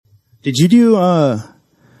Did you do,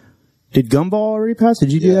 did Gumball already pass?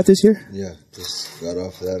 Did you do that this year? Yeah, just got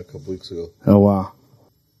off that a couple weeks ago. Oh, wow.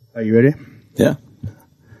 Are you ready? Yeah.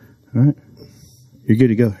 All right. You're good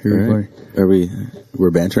to go. You're recording. We're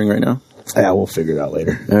bantering right now? Yeah, we'll figure it out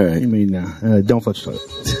later. All right. I mean, don't flush the toilet.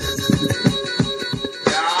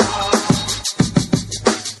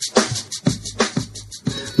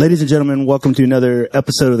 Ladies and gentlemen, welcome to another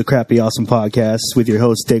episode of the Crappy Awesome Podcast with your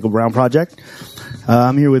host, Daigle Brown Project.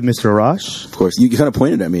 I'm here with Mr. Arash. Of course. You kind of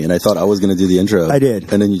pointed at me, and I thought I was going to do the intro. I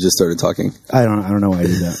did. And then you just started talking. I don't know why I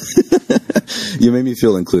did that. You made me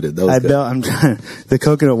feel included. That was good. I'm trying. The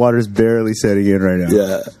coconut water is barely setting in right now.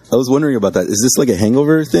 Yeah. I was wondering about that. Is this like a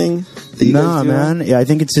hangover thing? Nah, man. Yeah, I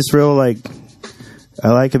think it's just real, I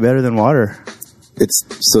like it better than water. It's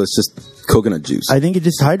just coconut juice. I think it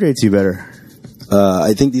just hydrates you better.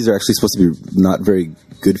 I think these are actually supposed to be not very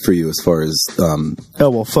good for you as far as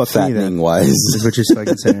fuck fattening wise. Is what you're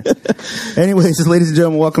fucking saying. Anyways, ladies and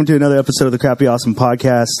gentlemen, welcome to another episode of the Crappy Awesome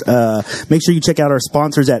Podcast. Make sure you check out our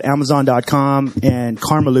sponsors at Amazon.com and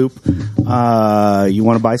Karmaloop. You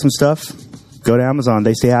want to buy some stuff? Go to Amazon.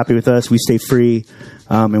 They stay happy with us. We stay free.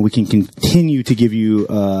 And we can continue to give you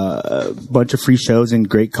a bunch of free shows and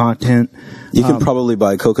great content. You can probably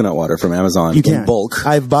buy coconut water from Amazon in bulk.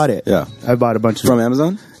 I've bought it. Yeah. I've bought a bunch from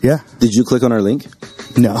Amazon? Yeah. Did you click on our link?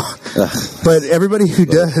 No. But everybody who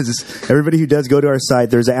does go to our site,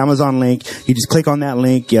 there's an Amazon link. You just click on that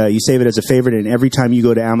link. You save it as a favorite. And every time you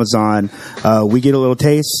go to Amazon, we get a little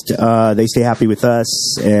taste. They stay happy with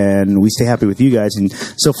us and we stay happy with you guys. And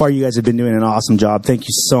so far you guys have been doing an awesome job. Thank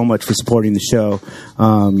you so much for supporting the show.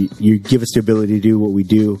 You give us the ability to do what we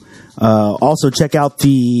do. Also check out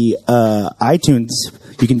the iTunes.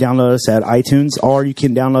 You can download us at iTunes or you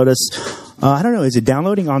can download us. I don't know. Is it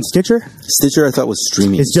downloading on Stitcher? Stitcher, I thought was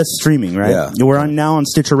streaming. It's just streaming, right? Yeah. We're now on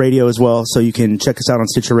Stitcher Radio as well, so you can check us out on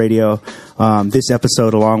Stitcher Radio. This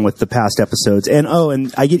episode, along with the past episodes, and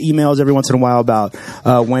I get emails every once in a while about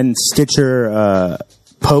when Stitcher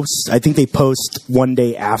posts. I think they post one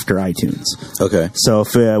day after iTunes. Okay. So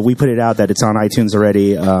if we put it out that it's on iTunes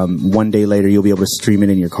already, one day later you'll be able to stream it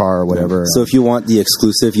in your car or whatever. So if you want the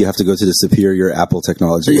exclusive, you have to go to the superior Apple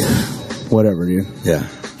technology. Whatever, dude. Yeah.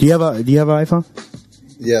 Do you have an iPhone?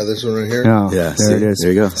 Yeah, this one right here. Oh, yeah, there it is.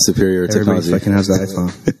 There you go. Superior Everybody technology. fucking has the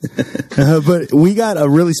iPhone. But we got a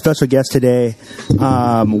really special guest today.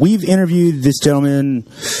 We've interviewed this gentleman,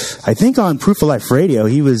 I think, on Proof of Life Radio.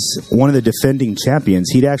 He was one of the defending champions.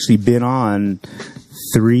 He'd actually been on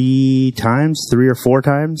 3 or 4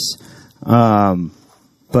 times.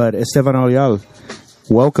 But Esteban Olial,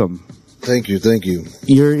 welcome. Thank you.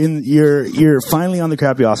 You're finally on the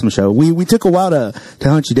Crappy Awesome show. We took a while to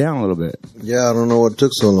hunt you down a little bit. Yeah, I don't know what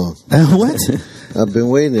took so long. What? I've been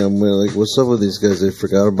waiting. I'm like, what's up with these guys? They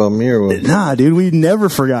forgot about me or what? Nah, dude, we never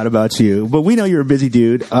forgot about you. But we know you're a busy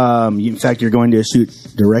dude. In fact, you're going to shoot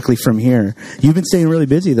directly from here. You've been staying really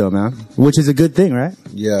busy though, man, which is a good thing, right?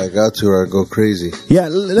 Yeah, I got to, or I go crazy. Yeah,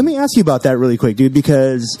 let me ask you about that really quick, dude,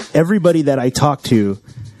 because everybody that I talk to,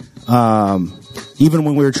 even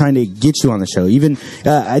when we were trying to get you on the show,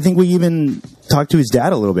 I think we even talked to his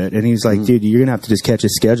dad a little bit, and he's like, dude, you're going to have to just catch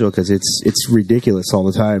his schedule because it's ridiculous all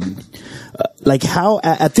the time. How,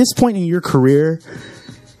 at this point in your career,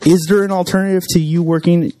 is there an alternative to you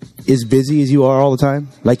working as busy as you are all the time?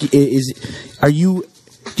 Do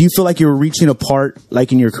you feel like you're reaching a part,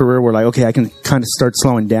 in your career where, okay, I can kind of start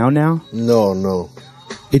slowing down now? No.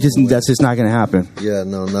 That's just not going to happen. Yeah,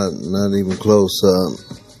 no, not even close.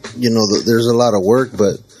 There's a lot of work,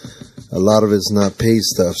 but a lot of it's not paid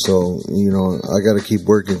stuff. So, I got to keep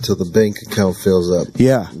working until the bank account fills up.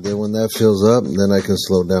 Yeah. Then when that fills up, then I can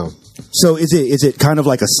slow down. So is it kind of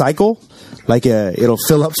like a cycle? It'll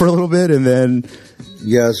fill up for a little bit and then...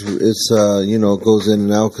 Yeah, it's it goes in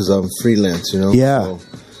and out because I'm freelance, Yeah. So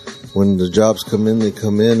when the jobs come in, they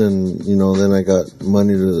come in and, then I got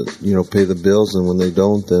money to, pay the bills. And when they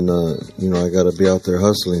don't, then, I got to be out there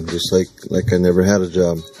hustling just like I never had a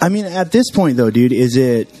job. I mean, at this point though, dude,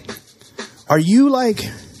 are you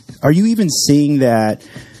even seeing that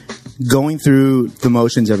going through the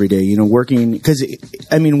motions every day, working, because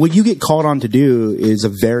what you get called on to do is a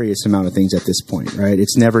various amount of things at this point, right?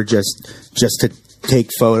 It's never just to take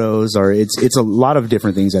photos, or it's a lot of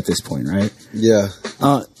different things at this point, right? Yeah.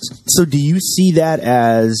 So do you see that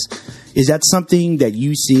is that something that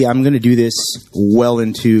you see, I'm going to do this well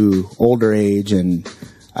into older age and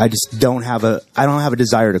I just don't have a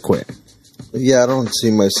desire to quit? Yeah, I don't see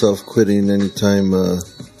myself quitting anytime.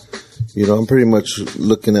 I'm pretty much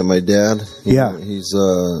looking at my dad. He's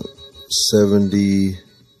 70.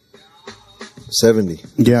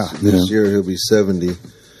 Yeah. This year he'll be 70.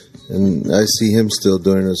 And I see him still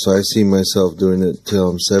doing it, so I see myself doing it till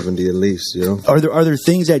I'm 70 at least, you know? Are there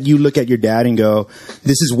things that you look at your dad and go,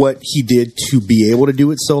 this is what he did to be able to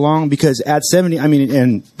do it so long? Because at 70, I mean,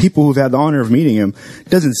 and people who've had the honor of meeting him, it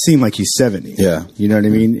doesn't seem like he's 70. Yeah. You know what I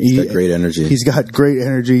mean? He's got great energy. He's got great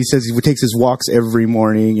energy. He says he takes his walks every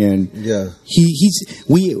morning, and Yeah.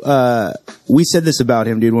 we said this about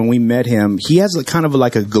him, dude, when we met him. He has kind of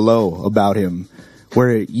like a glow about him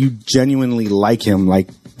where you genuinely like him, like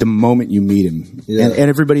the moment you meet him. Yeah. And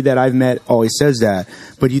everybody that I've met always says that.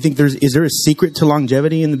 But do you think is there a secret to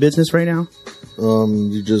longevity in the business right now?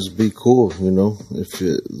 You just be cool, you know?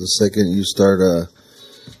 The second you start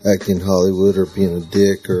acting Hollywood or being a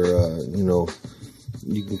dick or, you know,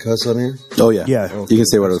 you can cuss on here? Oh, yeah. Yeah. You can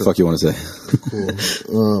say whatever the fuck you want to say.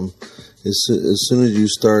 Cool. As soon as you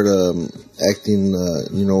start acting,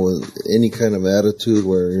 you know, with any kind of attitude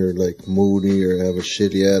where you're like moody or have a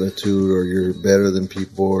shitty attitude or you're better than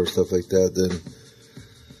people or stuff like that, then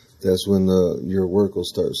that's when your work will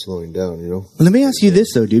start slowing down, you know? Let me ask you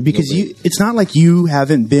this though, dude, because it's not like you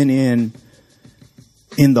haven't been in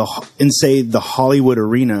say the Hollywood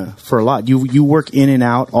arena for a lot. You work in and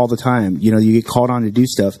out all the time. You know, you get called on to do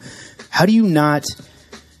stuff. How do you not?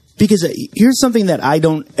 Because here's something that I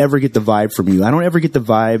don't ever get the vibe from you. I don't ever get the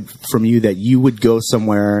vibe from you that you would go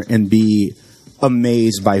somewhere and be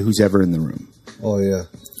amazed by who's ever in the room. Oh yeah.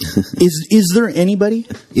 Is there anybody?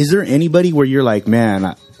 Is there anybody where you're like,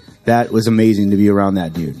 man, that was amazing to be around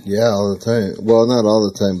that dude? Yeah, all the time. Well, not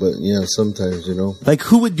all the time, but yeah, sometimes, you know. Like,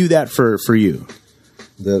 who would do that for you?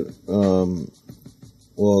 That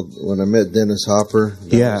well, when I met Dennis Hopper,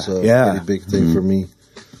 that was a pretty big thing for me.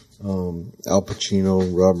 Al Pacino,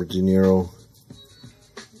 Robert De Niro,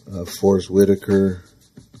 Forrest Whitaker.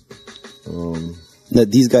 Now,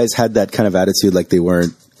 these guys had that kind of attitude, like they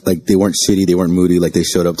weren't shitty, they weren't moody, like they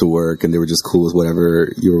showed up to work and they were just cool with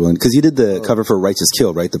whatever you were willing. Because you did the cover for Righteous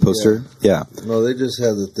Kill, right? The poster. Yeah. No, they just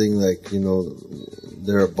had the thing like, you know,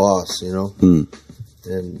 they're a boss, you know,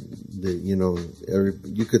 and they, you know,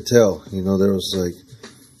 you could tell, you know, there was like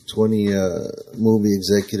 20 movie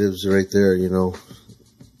executives right there, you know,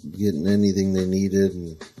 getting anything they needed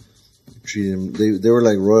and treating them. They were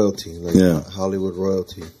like royalty, like Hollywood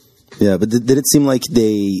royalty. Yeah, but did it seem like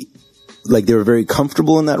they were very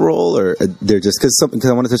comfortable in that role, or they're just because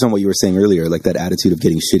I want to touch on what you were saying earlier, like that attitude of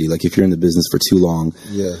getting shitty. Like if you're in the business for too long,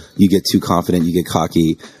 you get too confident, you get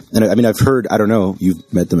cocky. And I mean, I've heard, I don't know,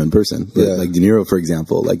 you've met them in person, but like De Niro, for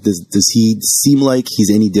example, like does he seem like he's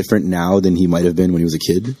any different now than he might have been when he was a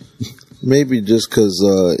kid? Maybe just because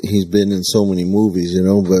he's been in so many movies, you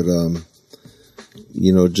know, but,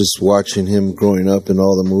 you know, just watching him growing up in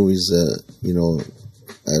all the movies that, you know,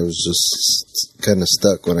 I was just kind of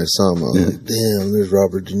stuck when I saw him. I was like, damn, there's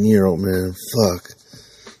Robert De Niro, man. Fuck.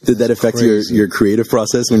 Did that affect your creative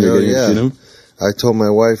process when you're getting to him? I told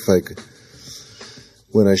my wife, like,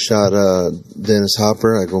 when I shot Dennis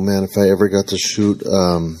Hopper, I go, man, if I ever got to shoot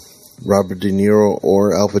Robert De Niro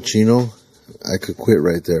or Al Pacino, I could quit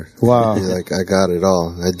right there. Wow. Like, I got it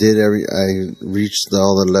all. I reached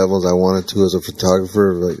all the levels I wanted to as a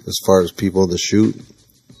photographer, like, as far as people to shoot.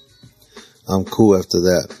 I'm cool after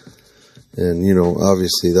that. And, you know,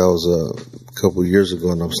 obviously that was a couple years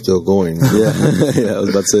ago and I'm still going. Yeah, I was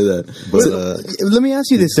about to say that. But so, let me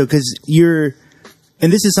ask you this, though, because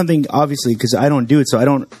and this is something, obviously, because I don't do it, so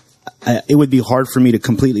it would be hard for me to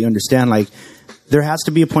completely understand. Like, there has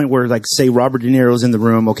to be a point where, like, say Robert De Niro's in the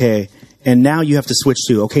room, okay, and now you have to switch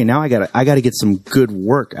to, okay, now I gotta get some good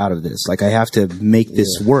work out of this. Like, I have to make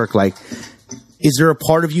this work. Like, is there a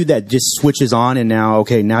part of you that just switches on and now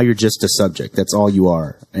you're just a subject? That's all you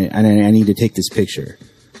are. And I need to take this picture.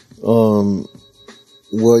 Well,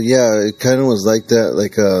 yeah, it kind of was like that.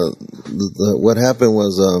 Like, what happened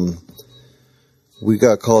was, we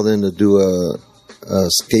got called in to do a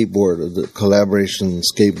skateboard, a collaboration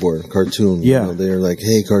skateboard cartoon. Yeah. You know, they were like,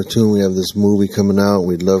 hey, cartoon, we have this movie coming out.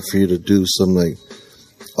 We'd love for you to do some, like,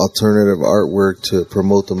 alternative artwork to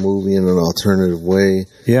promote the movie in an alternative way.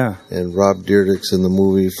 Yeah. And Rob Dyrdek's in the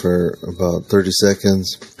movie for about 30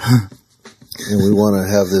 seconds. And we want to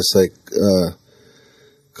have this, like,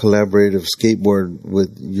 collaborative skateboard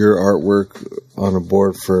with your artwork on a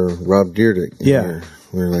board for Rob Dyrdek. And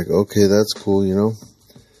we were like, okay, that's cool, you know.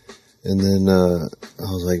 And then I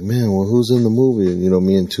was like, man, well, who's in the movie? And, you know,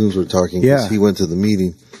 me and Toons were talking because he went to the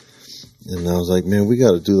meeting. And I was like, man, we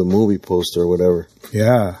got to do the movie poster or whatever.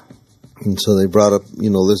 Yeah. And so they brought up, you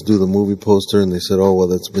know, let's do the movie poster. And they said, oh, well,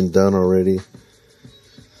 that's been done already.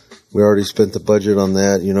 We already spent the budget on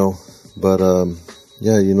that, you know. But,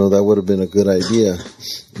 yeah, you know, that would have been a good idea.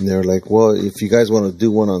 And they were like, well, if you guys want to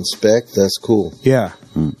do one on spec, that's cool. Yeah.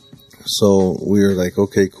 So we were like,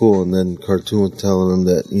 okay, cool. And then Cartoon was telling them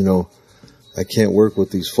that, you know, I can't work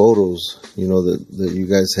with these photos, you know, that you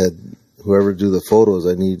guys had, whoever do the photos,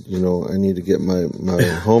 I need to get my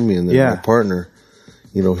homie in there, my partner,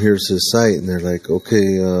 you know, here's his site. And they're like,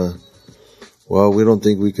 okay, well, we don't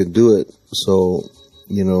think we could do it. So,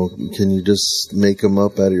 you know, can you just make them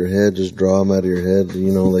up out of your head? Just draw them out of your head,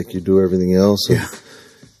 you know, like you do everything else. And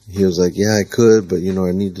he was like, yeah, I could, but, you know,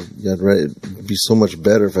 it'd be so much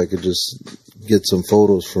better if I could just get some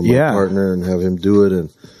photos from my partner and have him do it. And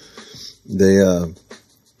they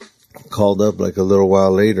called up like a little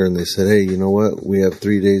while later and they said, hey, you know what? We have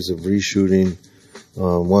 3 days of reshooting.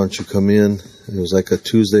 Why don't you come in? It was like a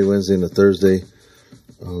Tuesday, Wednesday, and a Thursday.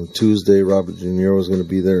 Tuesday, Robert De Niro was going to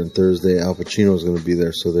be there, and Thursday, Al Pacino was going to be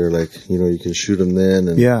there. So they're like, you know, you can shoot them then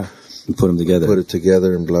and put them together. Put it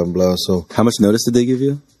together and blah, blah. So how much notice did they give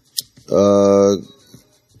you?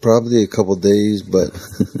 Probably a couple days, but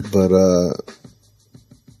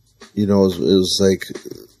you know, it was like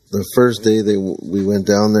the first day we went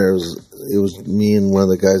down there. It was me and one of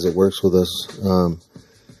the guys that works with us.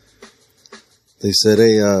 They said,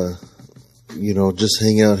 hey, you know, just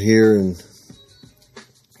hang out here and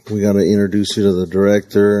we got to introduce you to the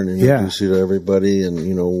director and introduce you to everybody, and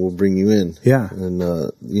you know, we'll bring you in. And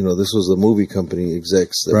you know, this was the movie company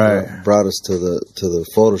execs that brought us to the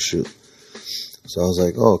photo shoot. So I was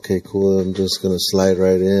like, oh, okay, cool. I'm just gonna slide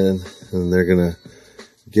right in, and they're gonna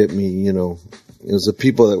get me. You know, it was the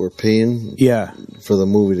people that were paying for the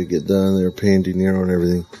movie to get done. They were paying De Niro and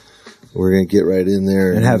everything. We're going to get right in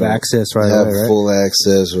there. And have access right away, right? Full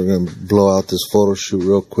access. We're going to blow out this photo shoot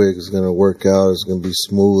real quick. It's going to work out. It's going to be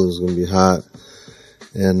smooth. It's going to be hot.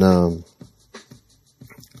 And I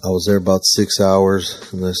was there about 6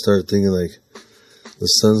 hours, and I started thinking, like, the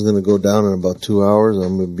sun's going to go down in about 2 hours.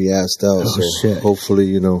 I'm going to be assed out. Hopefully,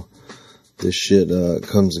 you know, this shit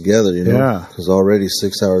comes together, you know? Because already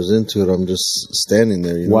 6 hours into it, I'm just standing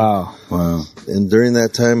there, you know? Wow. And during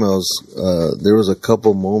that time, there was a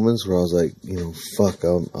couple moments where I was like, you know, fuck,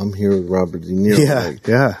 I'm here with Robert De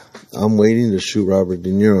Niro. I'm waiting to shoot Robert De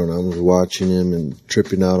Niro, and I was watching him and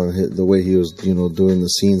tripping out on the way he was, you know, doing the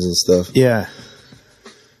scenes and stuff.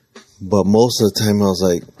 But most of the time, I was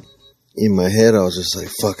like, in my head, I was just like,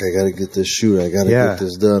 fuck, I gotta get this shoot. I gotta get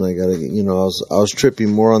this done. I gotta get, you know, I was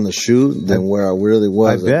tripping more on the shoot than where I really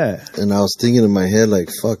was. I bet. And I was thinking in my head, like,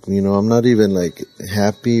 fuck, you know, I'm not even like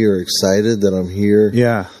happy or excited that I'm here.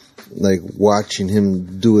 Like watching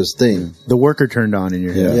him do his thing. The worker turned on in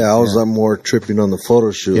your head. I was more tripping on the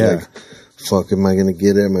photo shoot. Like, fuck, am I gonna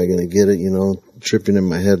get it? Am I gonna get it? You know, tripping in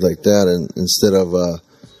my head like that. And instead of,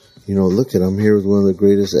 you know, look I'm here with one of the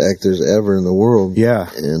greatest actors ever in the world.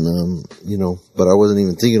 And, you know, but I wasn't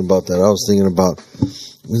even thinking about that. I was thinking about,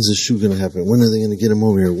 when's the shoot going to happen? When are they going to get him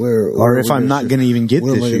over here? Or if I'm not going to even get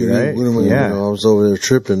this shoot, right? You know, I was over there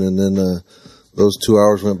tripping, and then those 2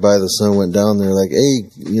 hours went by. The sun went down. They're like,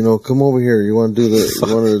 hey, you know, come over here. You want to you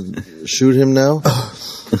want to shoot him now?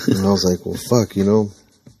 And I was like, well, fuck, you know.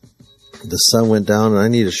 The sun went down, and I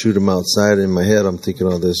need to shoot him outside. In my head, I'm thinking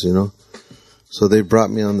all this, you know. So they brought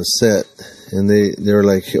me on the set, and they were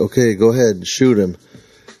like, okay, go ahead, shoot him.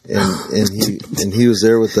 And he was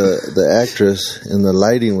there with the actress, and the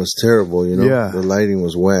lighting was terrible, you know. The lighting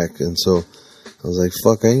was whack. And so I was like,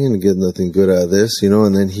 fuck, I ain't gonna get nothing good out of this, you know.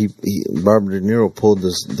 And then Robert De Niro pulled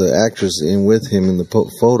the actress in with him in the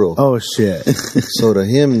photo. Oh shit. So to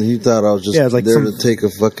him, he thought I was just like there to take a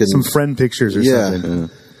fucking some friend pictures or something.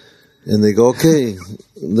 And they go, okay,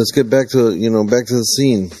 let's get back to the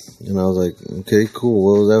scene. And I was like, okay, cool.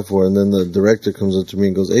 What was that for? And then the director comes up to me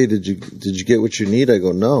and goes, hey, did you get what you need? I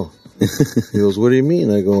go, no. He goes, what do you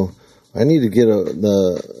mean? I go, I need to get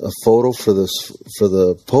a photo for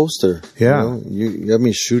the poster. You know? You got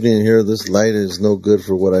me shooting in here. This light is no good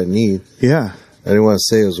for what I need. I didn't want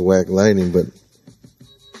to say it was whack lighting, but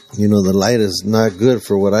you know, the light is not good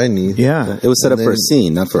for what I need. It was set up for a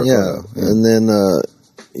scene, not for a photo. And then,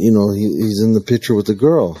 you know, he's in the picture with the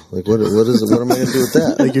girl. Like, what is it? What am I going to do with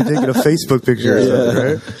that? Like you're taking a Facebook picture or something,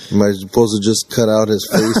 right? Am I supposed to just cut out his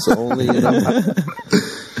face only, you know?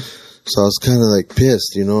 So I was kind of like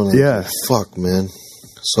pissed, you know? And I was like, fuck, man.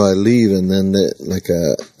 So I leave, and then like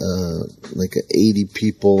a 80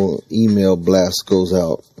 people email blast goes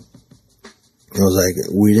out. I was like,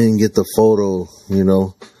 we didn't get the photo, you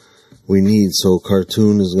know, we need. So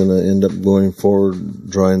Cartoon is going to end up going forward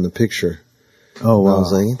drawing the picture. Oh, wow. And I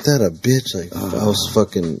was like, ain't that a bitch? Like, I was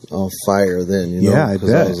fucking on fire then, you know? Yeah, I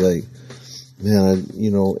bet. I was like, man, you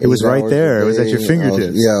know. It was right there. It was at your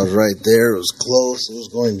fingertips. I was right there. It was close. It was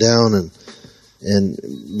going down. And And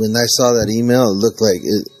when I saw that email, it looked like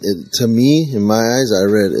it to me, in my eyes, I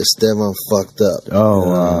read Esteban fucked up. Oh,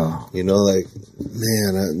 wow. You know, like,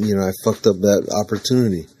 man, I fucked up that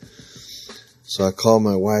opportunity. So I called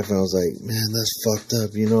my wife and I was like, man, that's fucked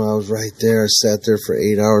up. You know, I was right there. I sat there for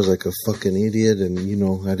 8 hours like a fucking idiot, and, you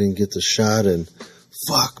know, I didn't get the shot, and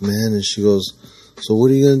fuck, man. And she goes, so what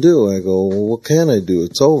are you going to do? I go, well, what can I do?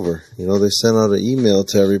 It's over. You know, they sent out an email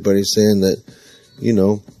to everybody saying that, you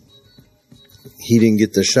know, he didn't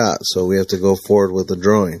get the shot, so we have to go forward with the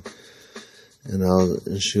drawing.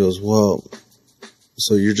 And she goes, well,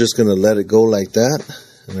 so you're just going to let it go like that?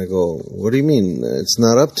 And I go, what do you mean? It's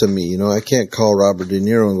not up to me. You know, I can't call Robert De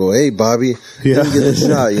Niro and go, hey, Bobby, didn't get the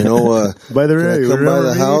shot. You know, by the way, come by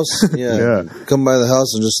the house. Yeah, come by the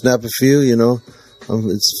house and just snap a few, you know.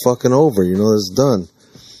 It's fucking over. You know, it's done.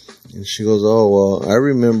 And she goes, oh, well, I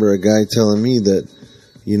remember a guy telling me that,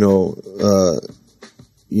 you know,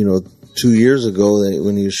 2 years ago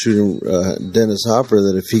when he was shooting Dennis Hopper,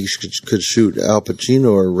 that if he could shoot Al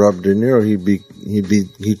Pacino or Robert De Niro,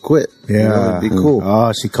 he'd quit. Yeah, you know, it'd be cool.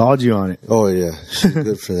 Oh, she called you on it. Oh yeah, she's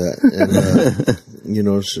good for that. And you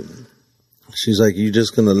know, she's like, "You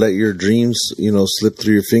just gonna let your dreams, you know, slip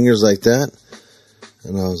through your fingers like that?"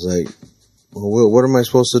 And I was like, "Well, what am I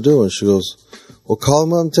supposed to do?" And she goes, "Well, call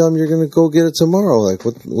him up and tell him you're gonna go get it tomorrow. Like,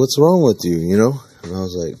 what's wrong with you? You know?" And I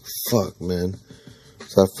was like, "Fuck, man."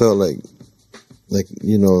 So I felt like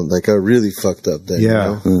you know, like I really fucked up then.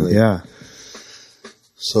 Yeah, you know? Like, yeah.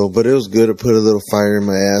 So, but it was good to put a little fire in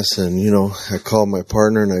my ass, and you know, I called my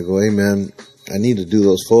partner and I go, "Hey, man, I need to do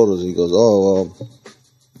those photos." He goes, "Oh, well,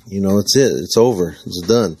 you know, it's over, it's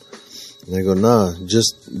done." And I go, "Nah,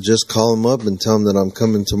 just call him up and tell him that I'm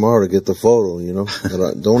coming tomorrow to get the photo. You know,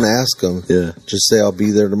 don't ask him. Yeah, just say I'll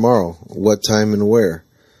be there tomorrow. What time and where?"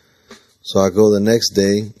 So I go the next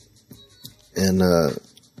day, and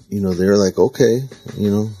you know, they're like, "Okay,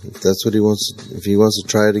 you know, if that's what he wants to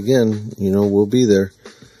try it again, you know, we'll be there."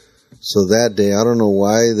 So that day, I don't know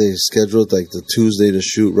why they scheduled like the Tuesday to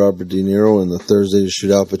shoot Robert De Niro and the Thursday to shoot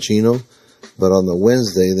Al Pacino, but on the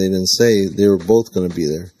Wednesday they didn't say they were both going to be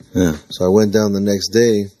there. Yeah. So I went down the next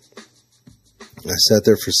day. I sat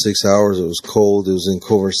there for 6 hours. It was cold. It was in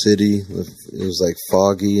Culver City. It was like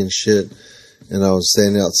foggy and shit. And I was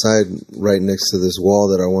standing outside right next to this wall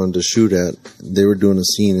that I wanted to shoot at. They were doing a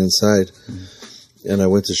scene inside. And I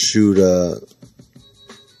went to shoot,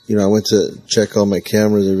 you know, I went to check all my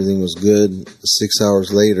cameras. Everything was good. 6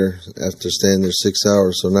 hours later, after standing there 6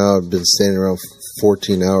 hours, so now I've been standing around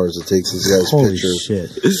 14 hours. It takes these guys Holy pictures.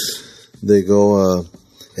 Shit. They go,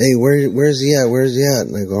 hey, where's he at? Where's he at?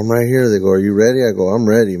 And I go, I'm right here. They go, are you ready? I go, I'm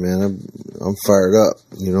ready, man. I'm fired up.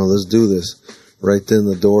 You know, let's do this. Right then,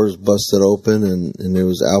 the doors busted open, and there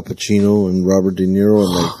was Al Pacino and Robert De Niro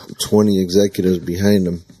and like 20 executives behind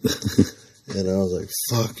him. And I was like,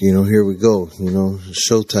 fuck, you know, here we go. You know, it's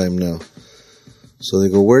showtime now. So they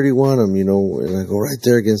go, where do you want him? You know, and I go, right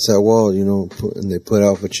there against that wall, you know, and they put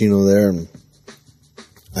Al Pacino there. And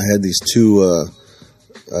I had these two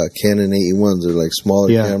Canon 81s. They're like smaller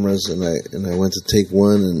cameras. And I went to take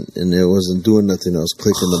one, and it wasn't doing nothing. I was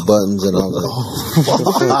clicking the buttons, and I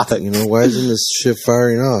was like, you know, why isn't this shit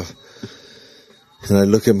firing off? And I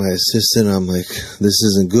look at my assistant, I'm like, this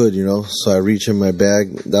isn't good, you know? So I reach in my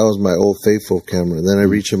bag. That was my old Faithful camera. Then I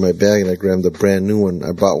reach in my bag and I grabbed a brand new one.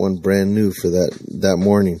 I bought one brand new for that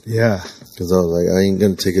morning. Yeah. Because I was like, I ain't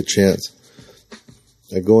going to take a chance.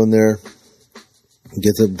 I go in there,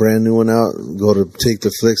 get the brand new one out, go to take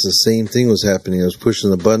the flicks. The same thing was happening. I was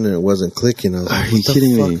pushing the button and it wasn't clicking. I was like, what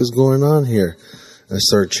the fuck is going on here? I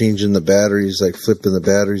started changing the batteries, like flipping the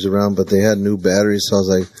batteries around, but they had new batteries. So I was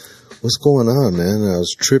like, what's going on, man? And I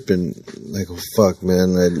was tripping, like, oh, fuck,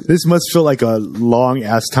 man. This must feel like a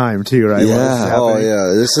long-ass time, too, right? Yeah. Oh,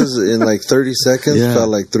 yeah. This is in, like, 30 seconds, felt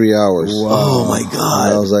like 3 hours. Wow. Oh, my God.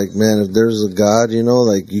 And I was like, man, if there's a God, you know,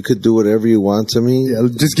 like, you could do whatever you want to me. Yeah,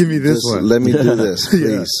 just give me this one. Let me do this,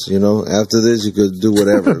 please. You know, after this, you could do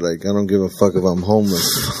whatever. Like, I don't give a fuck if I'm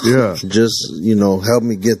homeless. Yeah. Just, you know, help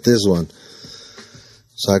me get this one.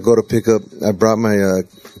 So I go to pick up, I brought my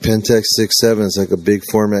Pentax 6.7. It's like a big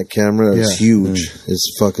format camera. It's huge.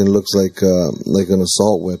 It's fucking looks like an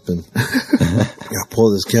assault weapon. I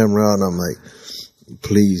pull this camera out and I'm like,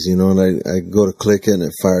 please, you know, and I go to click it and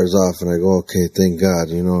it fires off and I go, okay, thank God,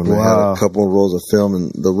 you know, and I had a couple of rolls of film,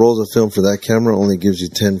 and the rolls of film for that camera only gives you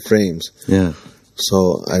 10 frames. Yeah.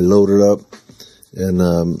 So I load it up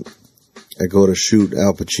and I go to shoot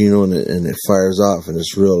Al Pacino and it fires off and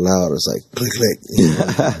it's real loud. It's like click, click.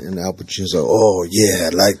 And Al Pacino's like, oh yeah, I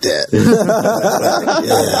like that.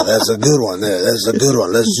 Yeah, that's a good one there. That's a good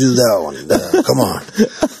one. Let's do that one. Come on.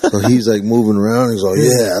 So he's like moving around. He's like,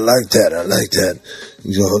 yeah, I like that. I like that.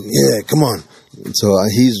 He's like, yeah, come on. So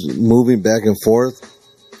he's moving back and forth.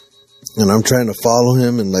 And I'm trying to follow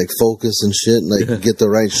him and like focus and shit and like get the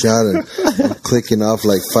right shot, and I'm clicking off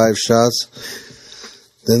like 5 shots.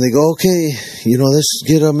 Then they go, okay, let's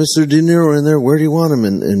get Mr. De Niro in there. Where do you want him?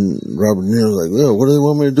 And Robert De Niro's like, what do they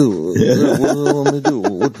want me to do? What do they want me to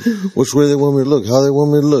do? Which way they want me to look? How they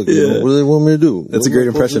want me to look? What do they want me to do? That's a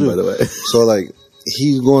great impression, by the way. So like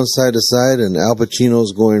he's going side to side and Al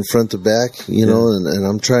Pacino's going front to back, and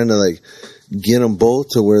I'm trying to like get them both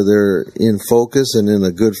to where they're in focus and in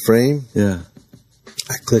a good frame. Yeah.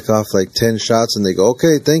 I click off like 10 shots and they go,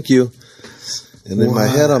 okay, thank you. And in my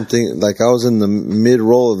head, I'm thinking, like I was in the mid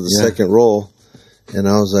roll of the second roll and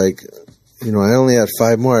I was like, I only had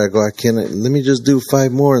 5 more. I go, let me just do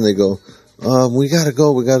 5 more. And they go, we gotta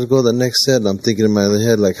go the next set. And I'm thinking in my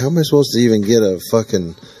head, like, how am I supposed to even get a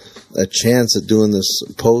chance at doing this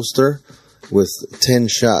poster with 10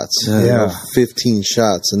 shots, 15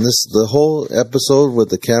 shots. And the whole episode with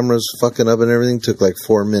the cameras fucking up and everything took like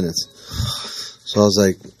 4 minutes. So I was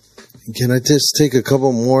like, can I just take a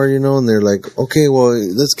couple more, and they're like, okay, well,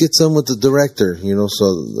 let's get some with the director,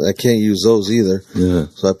 so I can't use those either. Yeah.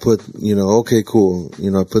 So I put, okay, cool.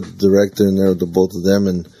 I put the director in there with the both of them,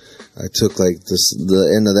 and I took like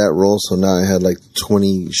the end of that roll. So now I had like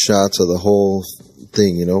 20 shots of the whole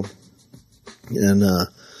thing, and,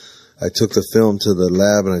 I took the film to the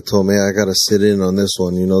lab and I told him, hey, I got to sit in on this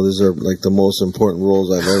one. These are like the most important roles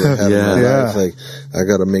I've ever had in my life. Like, I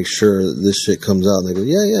got to make sure this shit comes out. And they go,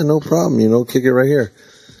 yeah, no problem. Kick it right here.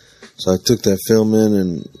 So I took that film in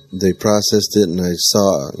and they processed it and I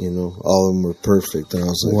saw, all of them were perfect. And I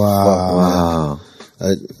was like, wow.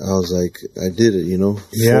 I was like, I did it,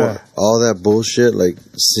 all that bullshit, like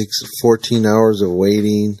 14 hours of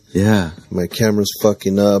waiting. Yeah. My camera's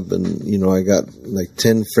fucking up and, I got like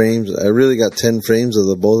 10 frames. I really got 10 frames of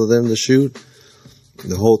the both of them to shoot.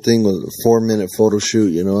 The whole thing was a 4-minute photo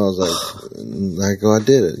shoot, I was like, I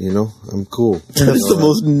did it, I'm cool. That's the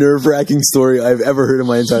most nerve-wracking story I've ever heard in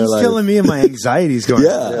my entire life. He's killing me and my anxiety's going.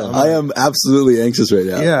 I am absolutely anxious right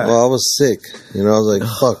now. Yeah. Well, I was sick, I was like,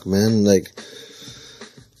 fuck, man, like,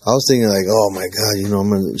 I was thinking like, oh my God, I'm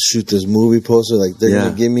going to shoot this movie poster. Like they're going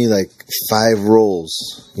to give me like 5 rolls.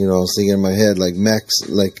 I was thinking in my head, like max,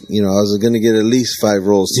 like, I was going to get at least 5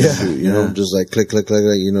 rolls to shoot, just like click, click, click,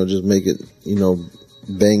 just make it,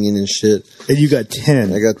 banging and shit. And you got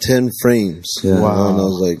 10. I got 10 frames. Yeah. Wow. And I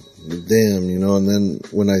was like, damn, and then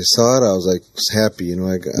when I saw it, I was like happy,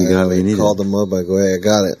 I called him up. I go, hey, I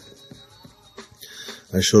got it.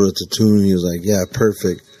 I showed it to Toon. He was like, yeah,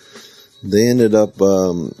 perfect. They ended up,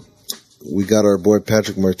 we got our boy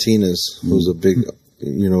Patrick Martinez, who's a big,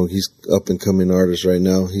 he's up and coming artist right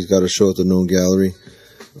now. He's got a show at the Known Gallery.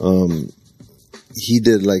 He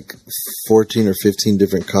did like 14 or 15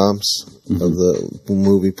 different comps of the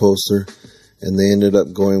movie poster, and they ended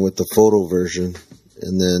up going with the photo version.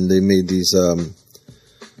 And then they made these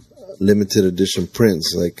limited edition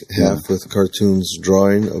prints, like half with cartoons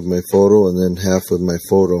drawing of my photo and then half with my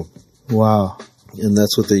photo. Wow. And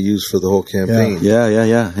that's what they used for the whole campaign. Yeah.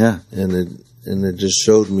 And it just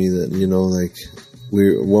showed me that, like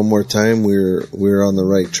one more time we're on the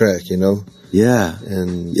right track, Yeah.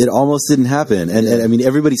 And it almost didn't happen. And I mean,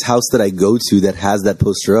 everybody's house that I go to that has that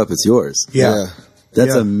poster up, it's yours. Yeah.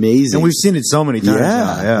 That's amazing. And we've seen it so many times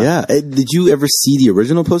now. Yeah. Did you ever see the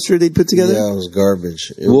original poster they put together? Yeah, it was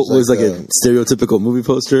garbage. It was like a stereotypical movie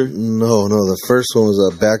poster? No. The first one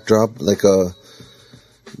was a backdrop, like those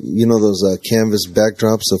canvas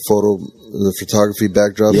backdrops, the photography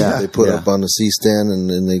backdrops that they put up on the C-stand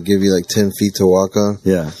and they give you like 10 feet to walk on.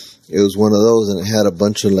 Yeah. It was one of those and it had a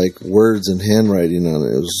bunch of like words and handwriting on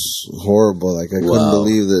it. It was horrible. Like I couldn't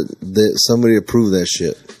believe that somebody approved that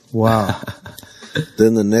shit. Wow.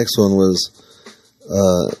 Then the next one was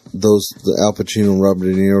the Al Pacino and Robert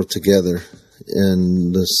De Niro together,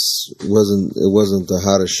 and this wasn't the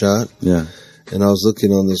hottest shot. Yeah. And I was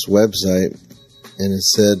looking on this website, and it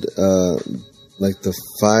said like the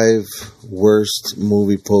 5 worst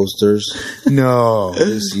movie posters. No.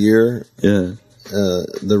 This year. Yeah.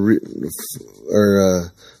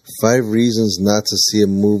 5 reasons not to see a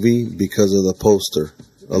movie because of the poster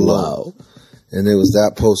alone. Wow. And it was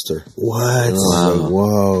that poster. What? And I was like,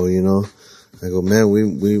 wow, I go, man, we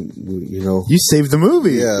you know, you saved the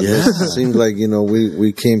movie. Yeah. It seemed like, you know,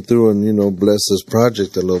 we came through and, you know, blessed this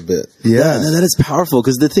project a little bit. Yeah, no, that is powerful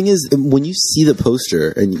because the thing is, when you see the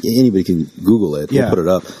poster, and anybody can Google it, we'll put it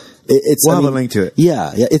up. We'll have a link to it.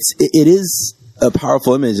 Yeah, it is a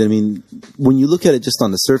powerful image. I mean, when you look at it just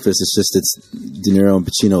on the surface, it's De Niro and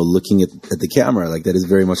Pacino looking at the camera. Like, that is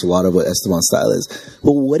very much a lot of what Esteban's style is.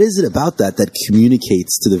 But what is it about that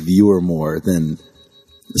communicates to the viewer more than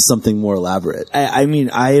something more elaborate? I mean,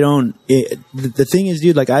 the thing is,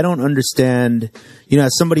 dude, like, I don't understand, you know,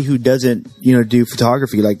 as somebody who doesn't, you know, do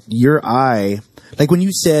photography, like, your eye, like when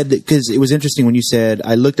you said, because it was interesting when you said,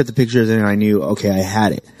 I looked at the pictures and I knew, okay, I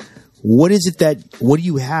had it. What is it what do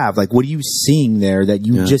you have? Like, what are you seeing there that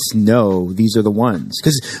you just know these are the ones?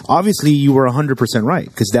 Because obviously you were 100% right,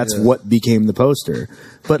 because that's what became the poster.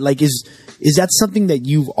 But, like, is that something that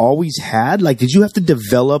you've always had? Like, did you have to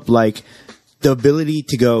develop, like, the ability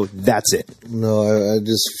to go, that's it? No, I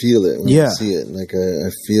just feel it when I see it. Like, I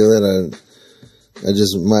feel it. I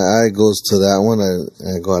just, my eye goes to that one.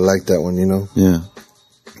 I go, I like that one, you know? Yeah.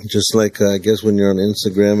 Just like, I guess when you're on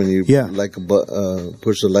Instagram and you like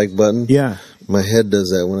push the like button. Yeah. My head does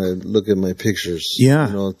that when I look at my pictures. Yeah.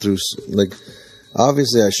 You know, through, like,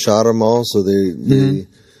 obviously I shot them all, so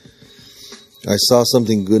I saw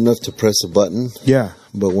something good enough to press a button. Yeah.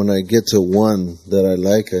 But when I get to one that I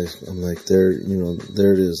like, I'm like, there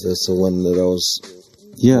it is. That's the one that I was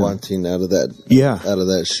wanting out of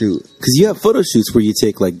that shoot. Because you have photo shoots where you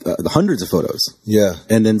take like hundreds of photos. Yeah.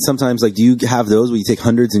 And then sometimes, like, do you have those where you take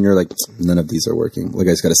hundreds and you're like, none of these are working? Like,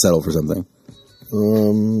 I just got to settle for something.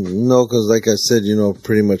 No, because like I said, you know,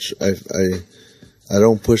 pretty much I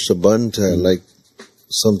don't push the button to like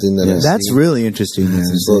something that I see. That's really interesting.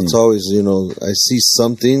 So it's always, you know, I see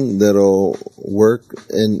something that'll work,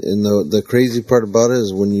 and the crazy part about it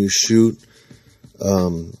is when you shoot,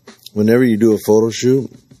 whenever you do a photo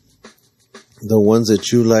shoot, the ones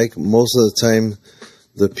that you like, most of the time,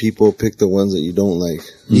 the people pick the ones that you don't like.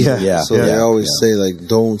 So they always say, like,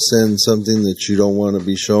 don't send something that you don't want to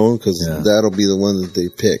be shown, because that'll be the one that they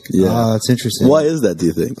pick. Oh, that's interesting. Why is that, do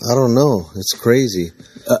you think? I don't know. It's crazy.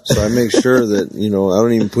 So I make sure that, you know, I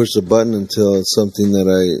don't even push the button until it's something that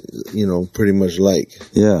I, you know, pretty much like.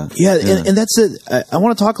 Yeah. And that's it. I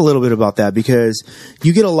want to talk a little bit about that, because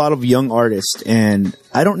you get a lot of young artists, and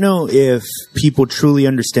I don't know if people truly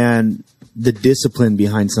understand the discipline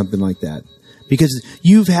behind something like that. Because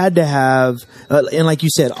you've had to have, and like you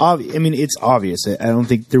said, I mean, it's obvious. I don't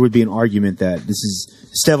think there would be an argument that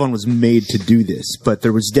Esteban was made to do this, but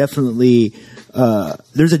there was definitely,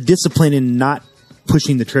 there's a discipline in not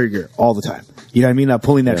pushing the trigger all the time. You know what I mean? Not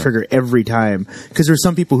pulling that trigger every time. Because there's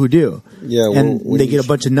some people who do. Yeah. And they get a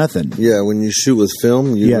bunch of nothing. Yeah, when you shoot with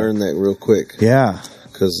film, you learn that real quick. Yeah.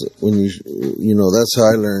 Because when you know, that's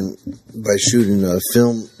how I learned by shooting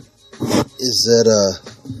film, is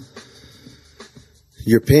that,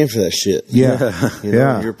 you're paying for that shit. Yeah. You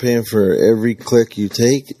know, you're paying for every click you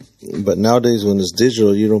take. But nowadays, when it's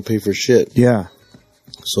digital, you don't pay for shit. Yeah.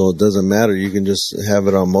 So it doesn't matter. You can just have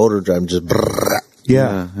it on motor drive and just you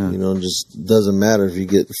know, just doesn't matter if you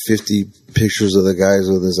get 50 pictures of the guys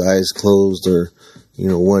with his eyes closed, or, you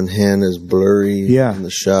know, one hand is blurry in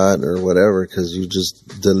the shot or whatever, because you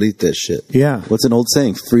just delete that shit. Yeah. What's an old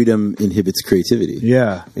saying? Freedom inhibits creativity.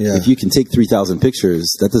 Yeah. If you can take 3,000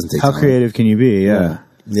 pictures, that doesn't take time. How creative can you be?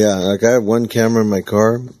 Yeah, like I have one camera in my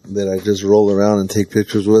car that I just roll around and take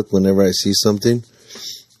pictures with whenever I see something.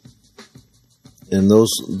 And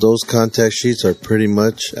those contact sheets are pretty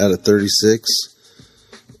much, out of 36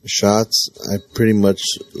 shots, I pretty much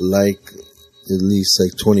like at least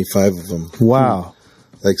like 25 of them. Wow.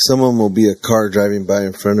 Like, some of them will be a car driving by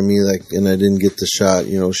in front of me, like, and I didn't get the shot,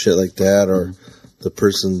 you know, shit like that, or the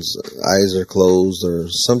person's eyes are closed, or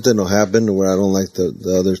something will happen where I don't like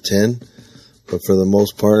the other 10. But for the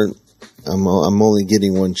most part, I'm only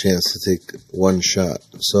getting one chance to take one shot.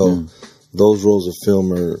 So those rolls of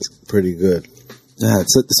film are pretty good. Yeah.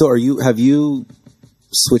 So have you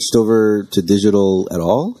switched over to digital at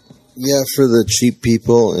all? Yeah, for the cheap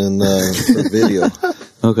people and for video.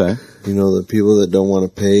 Okay. You know, the people that don't want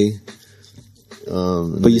to pay.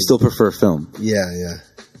 But you still prefer film? Yeah.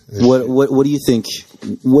 What do you think?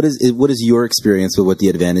 What is your experience with what the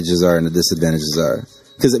advantages are and the disadvantages are?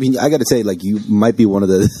 Because, I mean, I got to say, like, you might be one of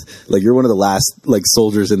the, like, you're one of the last, like,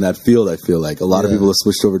 soldiers in that field, I feel like. A lot of people have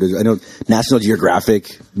switched over to, I know National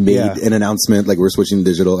Geographic made an announcement, like, we're switching to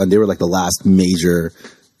digital, and they were, like, the last major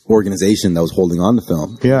organization that was holding on to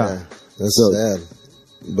film. Yeah. That's sad.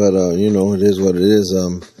 But, you know, it is what it is.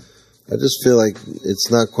 I just feel like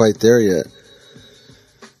it's not quite there yet.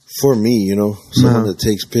 for me, you know, someone that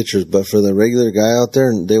takes pictures. But for the regular guy out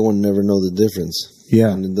there, they will never know the difference.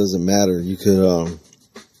 Yeah. And it doesn't matter. You could,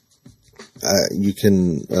 you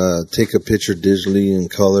can take a picture digitally in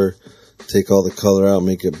color, take all the color out,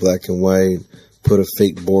 make it black and white, put a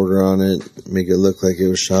fake border on it, make it look like it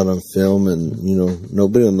was shot on film, and, you know,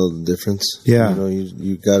 nobody will know the difference. Yeah. You know,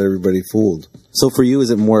 you got everybody fooled. So for you, is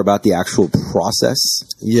it more about the actual process?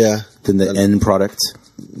 Yeah. Than the end product?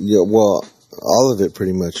 Yeah, well, all of it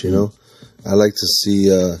pretty much, you know. I like to see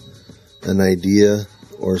an idea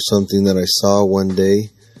or something that I saw one day.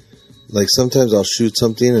 Like sometimes I'll shoot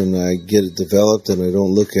something and I get it developed and I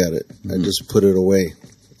don't look at it. I just put it away.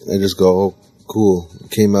 I just go, oh, cool.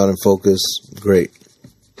 It came out in focus. Great.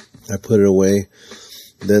 I put it away.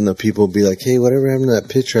 Then the people will be like, hey, whatever happened to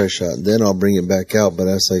that picture I shot? Then I'll bring it back out. But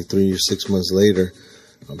that's like 3 or 6 months later.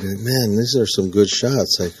 I'll be like, man, these are some good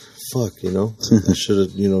shots. Like, fuck, you know. I should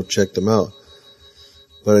have, you know, checked them out.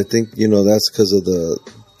 But I think, you know, that's because of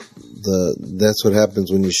that's what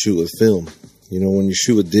happens when you shoot with film. You know, when you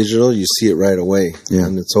shoot with digital, you see it right away. Yeah.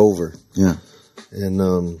 And it's over. Yeah. And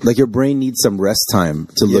like your brain needs some rest time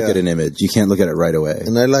to look at an image. You can't look at it right away.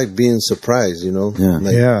 And I like being surprised, you know? Yeah.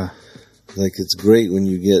 Like, like it's great when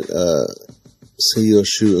you get, say you'll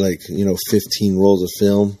shoot like, you know, 15 rolls of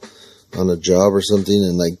film on a job or something,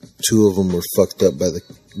 and like 2 of them were fucked up by the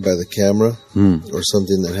camera or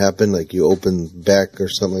something that happened, like you open back or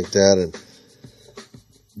something like that, and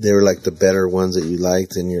they were like the better ones that you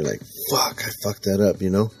liked, and you're like, fuck, I fucked that up, you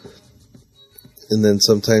know? And then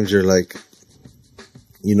sometimes you're like,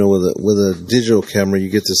 you know, with a digital camera, you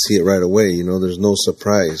get to see it right away, you know, there's no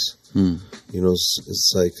surprise. You know,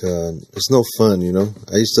 it's like, it's no fun, you know?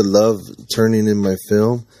 I used to love turning in my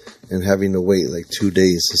film and having to wait like 2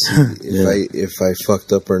 days to see if I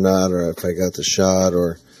fucked up or not, or if I got the shot,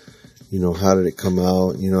 or, you know, how did it come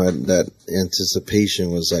out? You know, that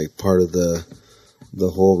anticipation was like part of the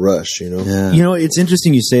whole rush, you know? Yeah. You know, it's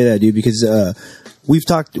interesting you say that, dude, because we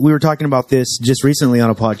were talking about this just recently on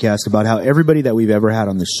a podcast about how everybody that we've ever had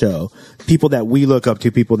on the show, people that we look up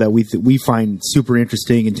to, people that we find super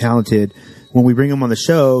interesting and talented, when we bring them on the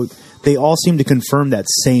show, they all seem to confirm that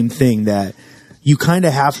same thing, that you kind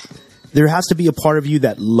of there has to be a part of you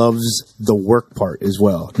that loves the work part as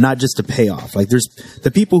well, not just the payoff. Like there's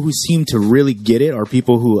the people who seem to really get it are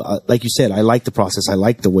people who, like you said, I like the process. I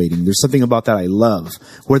like the waiting. There's something about that I love,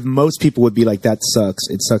 where most people would be like, that sucks.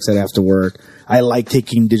 It sucks that I have to work. I like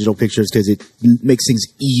taking digital pictures because it makes things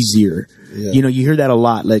easier. Yeah. You know, you hear that a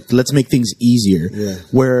lot. Like, let's make things easier. Yeah.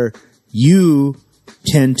 Where you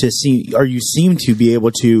tend to seem to be able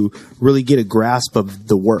to really get a grasp of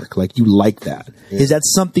the work. Like, you like that. Yeah. Is that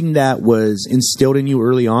something that was instilled in you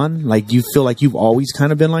early on? Like, do you feel like you've always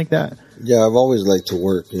kind of been like that? Yeah, I've always liked to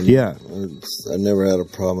work. And yeah. I never had a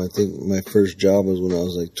problem. I think my first job was when I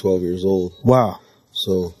was like 12 years old. Wow.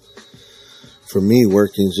 So for me,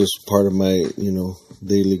 working is just part of my, you know,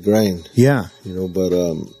 daily grind. Yeah. You know, but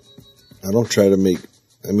I don't try to make,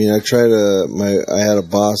 I mean, I had a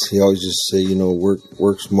boss, he always just say, you know,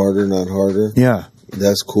 work smarter, not harder. Yeah.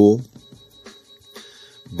 That's cool.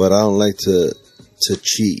 But I don't like to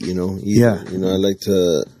cheat, you know, either. Yeah. You know, I like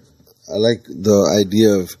the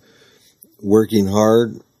idea of working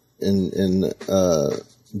hard and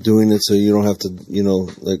doing it so you don't have to, you know,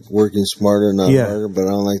 like working smarter, not harder. But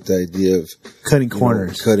I don't like the idea of cutting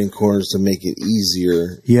corners to make it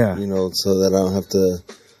easier. Yeah. You know, so that I don't have to,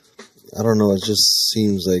 I don't know. It just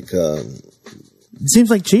seems like, it seems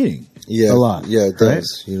like cheating. Yeah. A lot. Yeah, it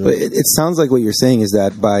does. Right? You know? But it sounds like what you're saying is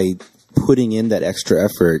that by putting in that extra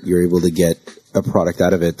effort, you're able to get a product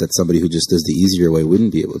out of it that somebody who just does the easier way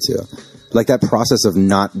wouldn't be able to. Like that process of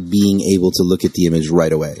not being able to look at the image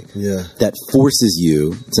right away. Yeah. That forces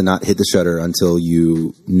you to not hit the shutter until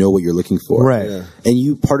you know what you're looking for. Right. Yeah.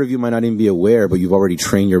 And part of you might not even be aware, but you've already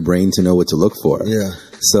trained your brain to know what to look for. Yeah.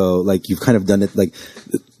 So, like, you've kind of done it, like,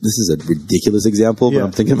 this is a ridiculous example, but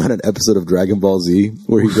I'm thinking about an episode of Dragon Ball Z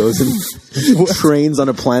where he goes and trains on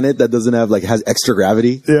a planet that doesn't have, like, has extra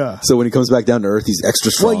gravity. Yeah. So when he comes back down to Earth, he's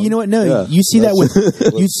extra strong. Well, you know what? No, you see that with...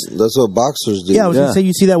 that's what boxers do. Yeah, I was going to say,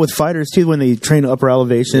 you see that with fighters, too, when they train upper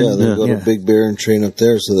elevation. Yeah, they go to Big Bear and train up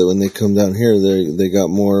there so that when they come down here, they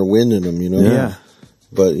got more wind in them, you know? Yeah.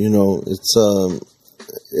 But, you know, it's...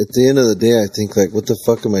 at the end of the day, I think, like, what the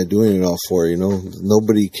fuck am I doing it all for, you know?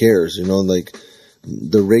 Nobody cares, you know? Like,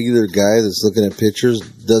 the regular guy that's looking at pictures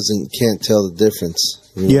can't tell the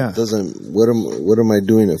difference. You know? Yeah. What am I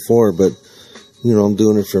doing it for? But, you know, I'm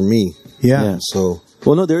doing it for me. Yeah. So...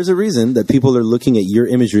 Well, no, there's a reason that people are looking at your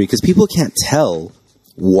imagery, because people can't tell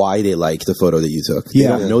why they like the photo that you took. They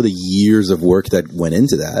don't know the years of work that went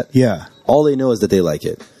into that. Yeah. All they know is that they like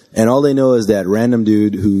it. And all they know is that random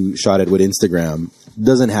dude who shot it with Instagram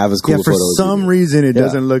doesn't have as cool for photos. some reason, it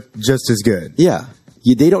doesn't look just as good. Yeah.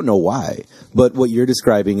 They don't know why. But what you're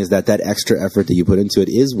describing is that extra effort that you put into it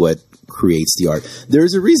is what creates the art.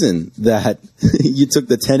 There's a reason that you took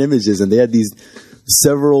the 10 images and they had these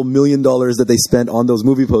several $1 million that they spent on those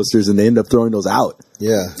movie posters and they end up throwing those out.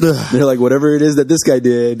 Yeah. They're like, whatever it is that this guy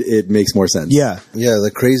did, it makes more sense. Yeah. Yeah,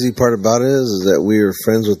 the crazy part about it is that we were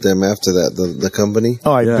friends with them after that, the company.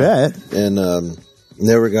 Oh, I bet. And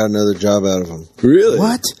never got another job out of them. Really?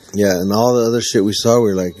 What? Yeah, and all the other shit we saw,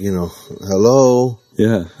 we were like, hello.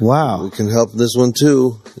 Yeah. Wow. We can help this one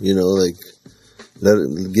too. Like,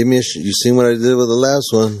 give me you seen what I did with the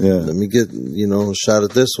last one. Yeah. Let me get, a shot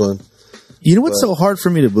at this one. You know what's so hard for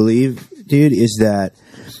me to believe, dude, is that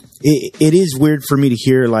it is weird for me to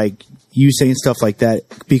hear like you saying stuff like that,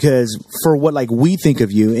 because for what like we think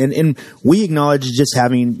of you and we acknowledge just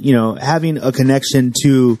having a connection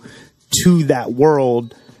to that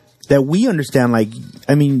world that we understand. Like,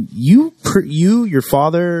 I mean, you, your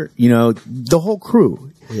father, the whole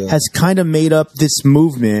crew has kind of made up this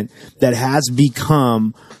movement that has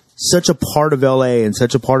become such a part of LA and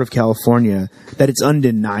such a part of California that it's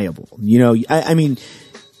undeniable. I mean,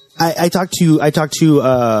 we talked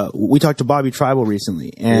to Bobby Tribal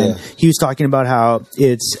recently, and he was talking about how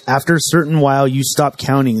it's after a certain while you stop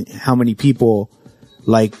counting how many people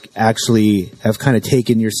like actually have kind of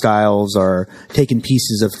taken your styles or taken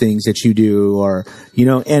pieces of things that you do, or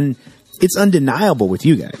and it's undeniable with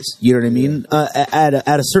you guys. You know what I mean?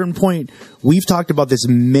 At a certain point, we've talked about this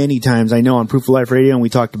many times. I know on Proof of Life Radio, and we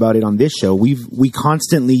talked about it on this show. We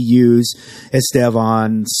constantly use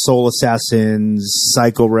Estevan, Soul Assassins,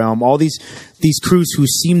 Psycho Realm, all these crews who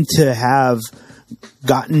seem to have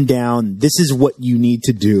gotten down. This is what you need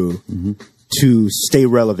to do to stay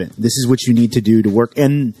relevant. This is what you need to do to work,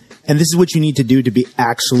 and this is what you need to do to be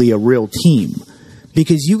actually a real team.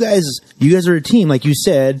 Because you guys are a team, like you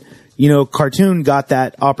said. Cartoon got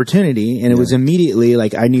that opportunity, and it was immediately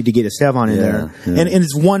like, I need to get Estevan in there. Yeah. And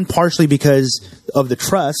it's one partially because of the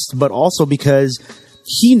trust, but also because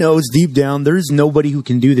he knows deep down there's nobody who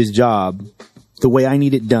can do this job the way I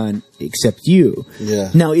need it done except you. Yeah.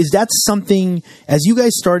 Now, is that something, as you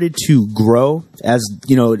guys started to grow as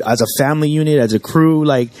a family unit, as a crew,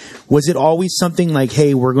 like, was it always something like,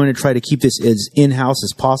 hey, we're going to try to keep this as in-house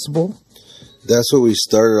as possible? That's what we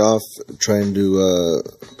started off trying to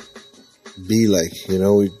be like.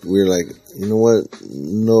 We're like, you know what?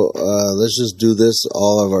 No, let's just do this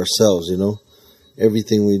all of ourselves.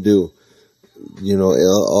 Everything we do.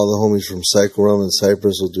 All the homies from Psycho Realm and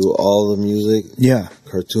Cypress will do all the music. Yeah.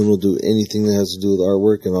 Cartoon will do anything that has to do with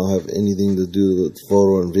artwork, and I'll have anything to do with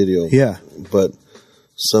photo and video. Yeah. But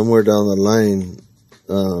somewhere down the line,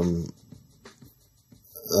 I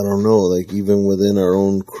don't know, like even within our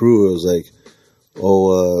own crew, it was like,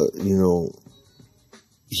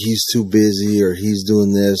 he's too busy, or he's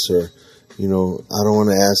doing this, or, I don't want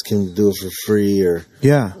to ask him to do it for free, or,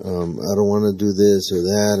 I don't want to do this or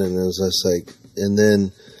that. And it was just like, and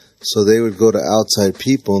then, so they would go to outside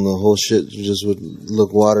people and the whole shit just would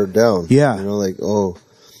look watered down. Yeah. Like, oh,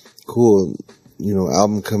 cool,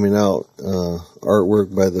 album coming out,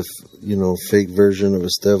 artwork by the, fake version of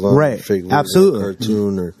Estevan. Right. Fake version Absolutely. of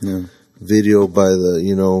Cartoon, or video by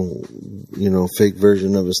the, fake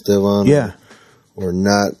version of Estevan. Yeah. Or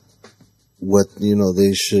not what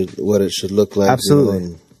what it should look like.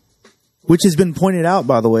 Absolutely. Which has been pointed out,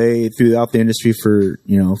 by the way, throughout the industry for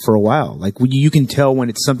a while. Like, you can tell when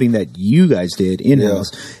it's something that you guys did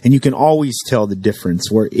in-house, and you can always tell the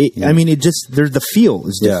difference. Where I mean, the feel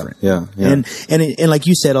is different. Yeah. And like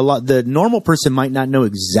you said, the normal person might not know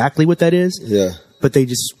exactly what that is. Yeah. But they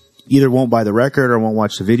just either won't buy the record or won't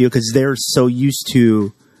watch the video because they're so used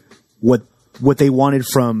to what they wanted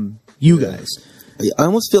from you guys. I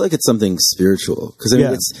almost feel like it's something spiritual, because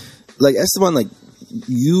it's like Esteban, like,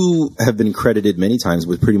 you have been credited many times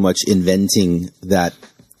with pretty much inventing that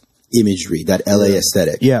imagery, that LA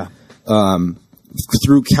aesthetic. Yeah.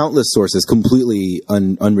 Through countless sources, completely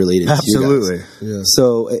unrelated Absolutely. to you guys. Yeah.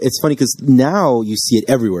 So it's funny because now you see it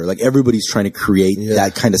everywhere. Like, everybody's trying to create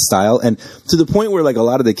that kind of style, and to the point where, like, a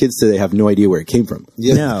lot of the kids today have no idea where it came from.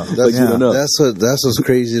 Yeah. No. You don't know. That's what's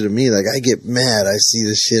crazy to me. Like, I get mad. I see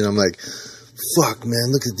this shit. I'm like, fuck,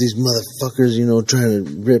 man, look at these motherfuckers, trying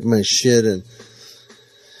to rip my shit. And,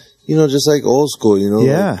 just like old school,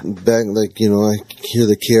 Yeah. Like back, like, I hear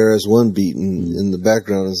the KRS-One beat in the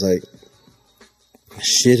background. It's like,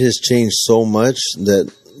 shit has changed so much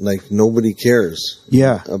that, like, nobody cares.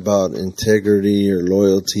 Yeah. About integrity or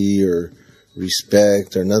loyalty or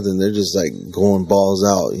respect or nothing. They're just, like, going balls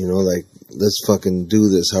out, like, let's fucking do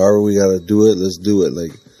this. However we gotta do it, let's do it.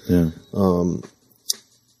 Like, Yeah.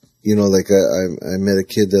 You know, like I met a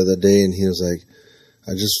kid the other day, and he was like,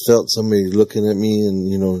 I just felt somebody looking at me, and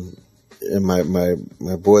you know, and my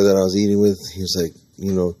boy that I was eating with, he was like,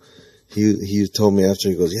 you know, he told me after,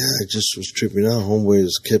 he goes, yeah, I just was tripping out. Homeboy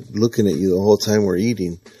just kept looking at you the whole time we're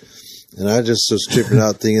eating, and I just was tripping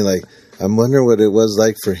out, thinking like, I'm wondering what it was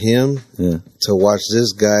like for him to watch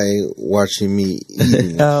this guy watching me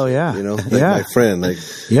eating. Oh yeah, you know, like my friend, like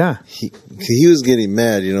he was getting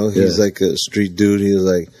mad. You know, he's like a street dude. He was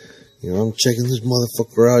like, you know, I'm checking this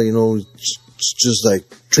motherfucker out. You know, just like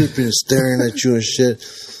tripping and staring at you and shit.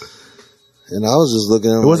 And I was just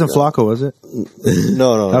looking at him. It wasn't like, Flacco, was it?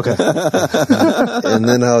 No. Okay. And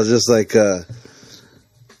then I was just like,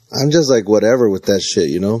 I'm just like whatever with that shit,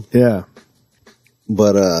 you know. Yeah.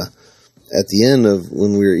 But at the end of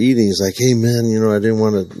when we were eating, he's like, hey man, you know, I didn't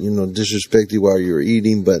want to, you know, disrespect you while you were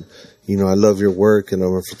eating, but you know, I love your work and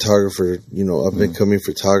I'm a photographer, you know, up and coming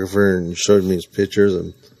photographer, and showed me his pictures,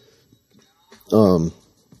 and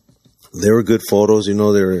they were good photos, you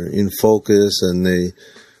know, they were in focus and they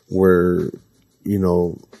were, you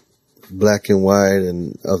know, black and white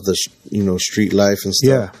and of the, you know, street life and stuff.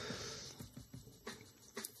 Yeah.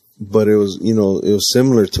 But it was, you know, it was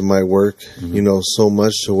similar to my work, you know, so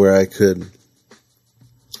much to where I could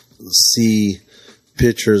see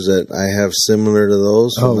pictures that I have similar to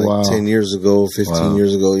those from 10 years ago, 15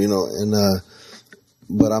 years ago, you know, and,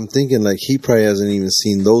 but I'm thinking like he probably hasn't even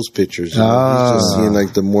seen those pictures. You know? He's just seeing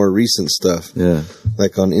like the more recent stuff,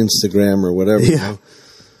 like on Instagram or whatever. You know?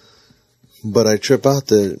 But I trip out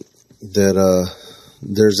that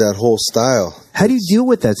there's that whole style. How do you deal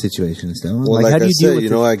with that situation, Stella? Well, like how do you deal with you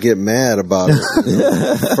know, I get mad about it. You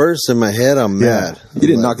know? First in my head, I'm mad. You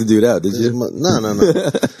didn't knock the dude out, did you? No.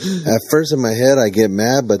 At first in my head, I get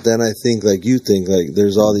mad, but then I think like you think, like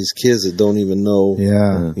there's all these kids that don't even know,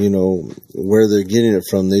 you know, where they're getting it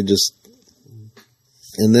from. They just,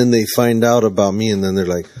 and then they find out about me, and then they're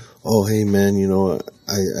like, oh, hey man, you know,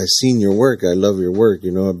 I seen your work. I love your work.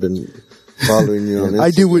 You know, I've been following you on Instagram. I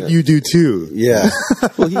do what you do too. Yeah.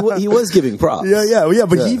 Well, he was giving props. Yeah.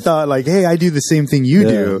 But he thought like, hey, I do the same thing you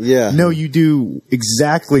do. Yeah. No, you do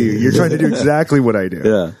exactly. You're trying to do exactly what I do.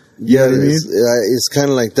 Yeah. You know what I mean? It's kind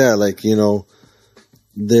of like that. Like, you know,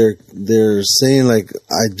 they're saying like,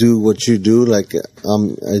 I do what you do. Like,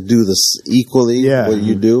 I do this equally what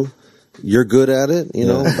you do. You're good at it. You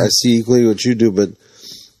know, I see equally what you do, but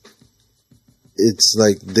it's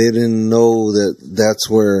like they didn't know that that's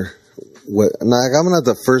where. Like, I'm not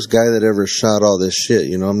the first guy that ever shot all this shit,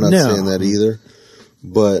 you know. I'm not saying that either,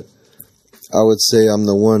 but I would say I'm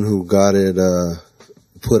the one who got it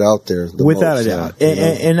put out there without a doubt.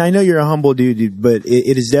 And I know you're a humble dude, but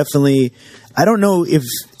it is definitely. I don't know if,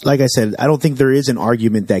 like I said, I don't think there is an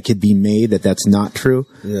argument that could be made that that's not true.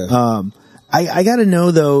 Yeah. I got to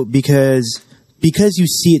know though, because you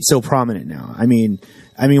see it so prominent now. I mean,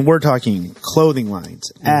 we're talking clothing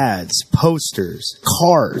lines, ads, posters,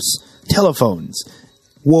 cars. Telephones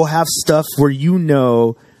will have stuff where you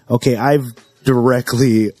know, okay,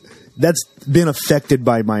 that's been affected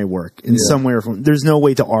by my work in some way or form. There's no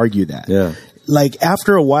way to argue that. Yeah. Like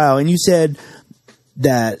after a while, and you said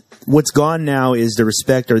that what's gone now is the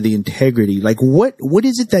respect or the integrity. Like what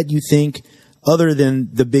is it that you think, other than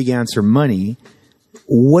the big answer money,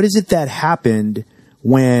 what is it that happened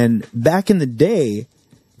when back in the day,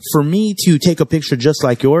 for me to take a picture just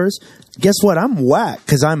like yours, guess what? I'm whack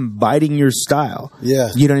because I'm biting your style. Yeah.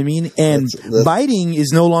 You know what I mean? And that's biting is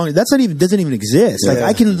no longer, doesn't even exist. Like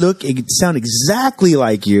I can sound exactly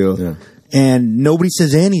like you and nobody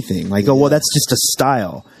says anything. Like, oh, well, that's just a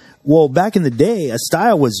style. Well, back in the day, a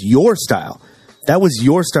style was your style. That was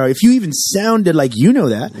your style. If you even sounded like, you know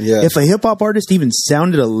that. Yeah. If a hip hop artist even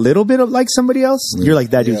sounded a little bit like somebody else, you're like,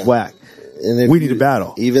 that dude's whack. And we need a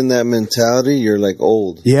battle. Even that mentality, you're like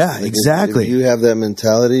old. Yeah, like exactly. If you have that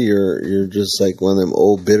mentality, you're just like one of them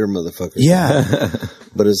old bitter motherfuckers. Yeah.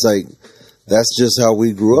 But it's like, that's just how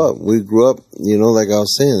we grew up. We grew up, you know, like I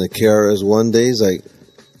was saying, the KRS-One days, like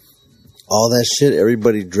all that shit,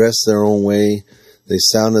 everybody dressed their own way. They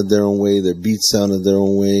sounded their own way. Their beats sounded their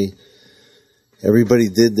own way. Everybody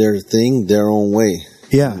did their thing their own way.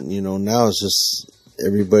 Yeah. And, you know, now it's just...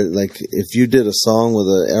 Everybody, like, if you did a song with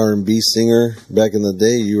an R&B singer back in the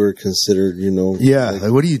day, you were considered, you know... Yeah,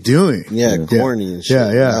 like what are you doing? Yeah, corny and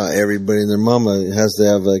shit. Yeah. Now everybody and their mama has to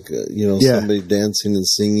have, like, you know, somebody dancing and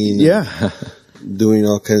singing and doing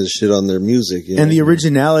all kinds of shit on their music. You know? And the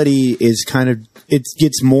originality is kind of... It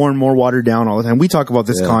gets more and more watered down all the time. We talk about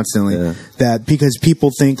this constantly. Yeah. That because people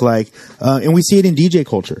think like... and we see it in DJ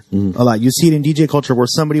culture a lot. You see it in DJ culture where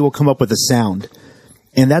somebody will come up with a sound...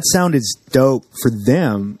 And that sound is dope for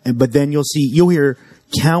them, but then you'll hear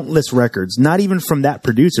countless records, not even from that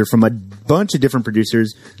producer, from a bunch of different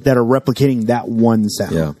producers that are replicating that one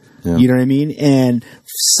sound. Yeah. Yeah. You know what I mean? And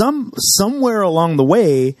somewhere along the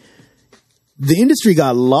way, the industry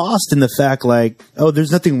got lost in the fact like, oh,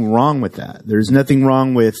 there's nothing wrong with that. There's nothing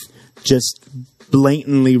wrong with just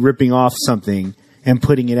blatantly ripping off something and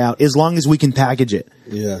putting it out, as long as we can package it.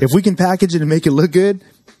 Yeah. If we can package it and make it look good,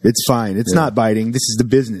 it's fine. It's not biting. This is the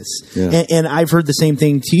business. Yeah. And I've heard the same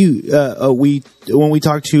thing to you. When we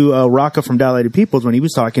talked to Raka from Dilated Peoples, when he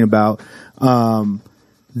was talking about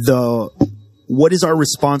what is our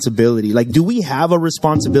responsibility? Like, do we have a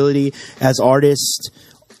responsibility as artists?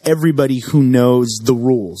 Everybody who knows the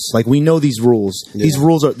rules, like we know these rules. Yeah. These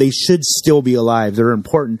rules they should still be alive. They're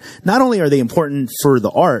important. Not only are they important for the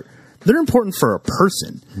art, they're important for a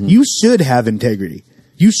person. Mm-hmm. You should have integrity.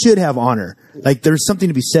 You should have honor. Like, there's something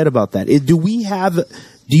to be said about that. Do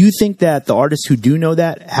you think that the artists who do know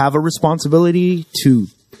that have a responsibility to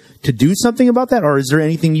do something about that? Or is there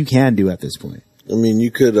anything you can do at this point? I mean, you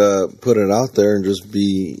could put it out there and just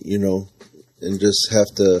be, and just have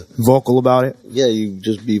to... vocal about it? Yeah, you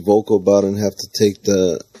just be vocal about it and have to take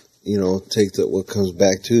what comes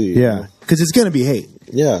back to you. Yeah, because it's going to be hate.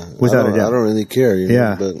 Yeah. Without a doubt. I don't really care,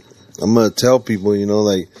 Yeah. But I'm going to tell people,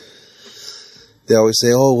 like, they always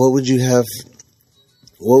say, oh, what would you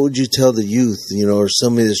tell the youth, or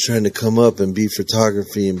somebody that's trying to come up and be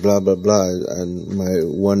photography and blah, blah, blah. And my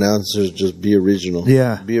one answer is just be original.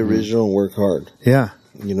 Yeah. Be original and work hard. Yeah.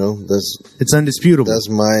 It's undisputable. That's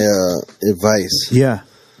my advice. Yeah.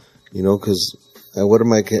 Because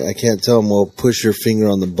I can't tell them, well, push your finger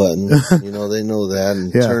on the button. They know that.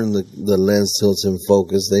 And turn the lens till it's in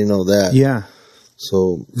focus. They know that. Yeah.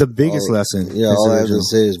 So the biggest lesson. Yeah, all I have to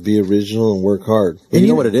say is be original and work hard. And you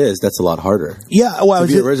know what it is? That's a lot harder. Yeah, well, I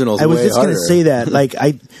was just going to say that. Like,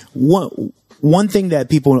 one thing that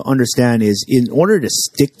people understand is, in order to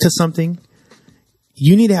stick to something,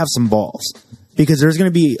 you need to have some balls. Because there's going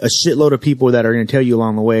to be a shitload of people that are going to tell you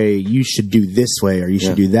along the way, you should do this way, or you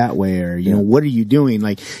should do that way, or what are you doing?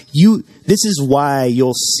 Like, this is why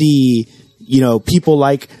you'll see, people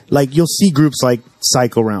like you'll see groups like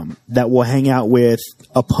Psycho Realm that will hang out with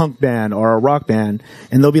a punk band or a rock band,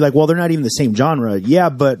 and they'll be like, well, they're not even the same genre. Yeah,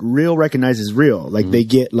 but real recognizes real. Like, they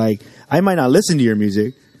get, like, I might not listen to your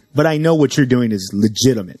music, but I know what you're doing is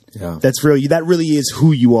legitimate. Yeah. That's real. That really is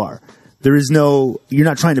who you are. You're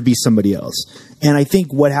not trying to be somebody else. And I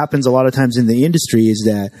think what happens a lot of times in the industry is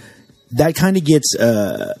that kind of gets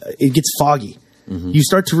foggy. Mm-hmm. You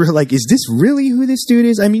start to realize, like, is this really who this dude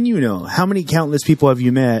is? I mean, how many countless people have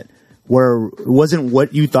you met where it wasn't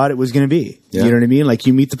what you thought it was going to be? Yeah. You know what I mean? Like,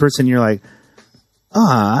 you meet the person and you're like,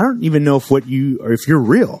 I don't even know if you're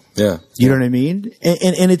real. Yeah. You know what I mean?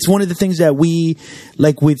 And it's one of the things that we,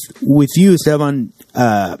 like with you, Esteban,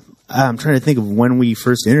 I'm trying to think of when we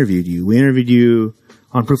first interviewed you. We interviewed you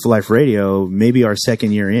on Proof of Life Radio, maybe our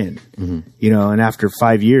second year in, and after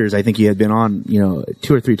 5 years, I think you had been on,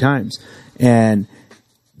 2 or 3 times, and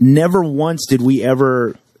never once did we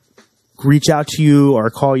ever reach out to you or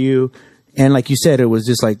call you. And like you said, it was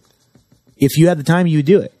just like, if you had the time, you would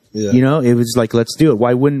do it. Yeah. It was like, let's do it.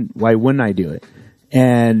 Why wouldn't I do it?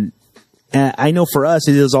 And I know for us,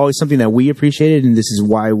 it was always something that we appreciated, and this is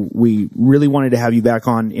why we really wanted to have you back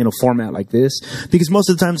on in a format like this. Because most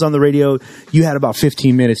of the times on the radio, you had about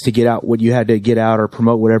 15 minutes to get out what you had to get out or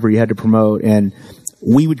promote whatever you had to promote. And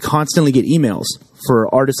we would constantly get emails for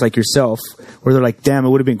artists like yourself where they're like, damn, it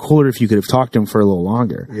would have been cooler if you could have talked to him for a little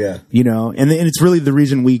longer. Yeah. And it's really the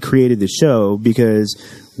reason we created the show, because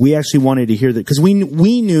we actually wanted to hear that, because we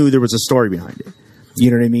knew there was a story behind it.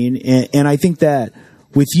 You know what I mean? And I think that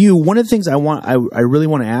with you, one of the things I really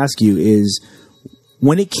want to ask you is,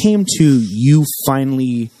 when it came to you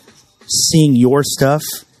finally seeing your stuff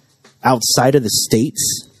outside of the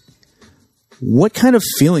States, what kind of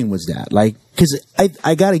feeling was that? Like, because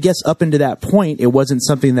I got to guess up into that point, it wasn't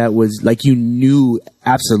something that was like you knew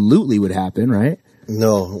absolutely would happen, right?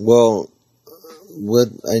 No. Well, what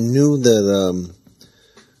I knew that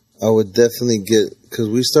I would definitely get, because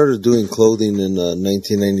we started doing clothing in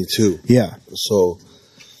 1992. Yeah. So,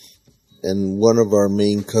 and one of our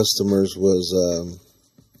main customers was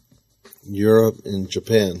Europe and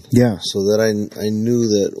Japan. Yeah. So that I knew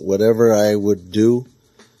that whatever I would do,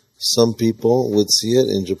 some people would see it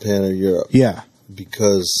in Japan or Europe. Yeah.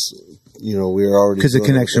 Because, we were already... Because the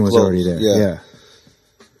connection was already there. Yeah.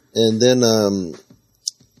 And then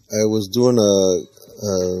I was doing a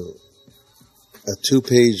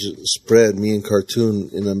 2-page spread, me and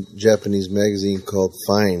Cartoon, in a Japanese magazine called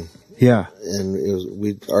Fine. Yeah. And it was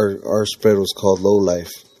our spread was called Low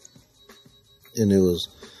Life. And it was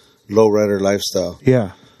Lowrider Lifestyle.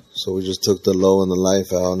 Yeah. So we just took the low and the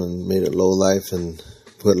life out and made it low life and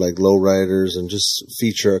put like low riders and just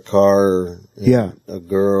feature a car and a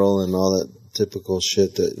girl and all that typical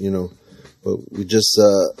shit that, you know, but we just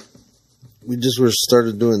were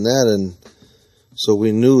started doing that. And so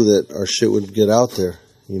we knew that our shit would get out there,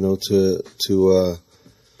 you know, to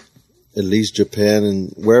at least Japan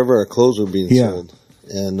and wherever our clothes were being sold.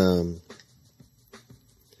 And,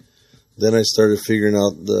 then I started figuring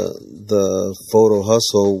out the photo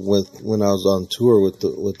hustle when I was on tour with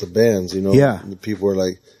the bands, you know. Yeah. The people were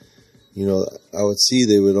like, you know, I would see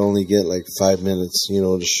they would only get like 5 minutes, you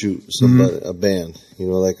know, to shoot somebody, a band, you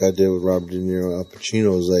know, like I did with Robert De Niro. Al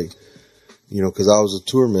Pacino was like, you know, because I was a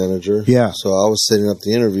tour manager. Yeah. So I was setting up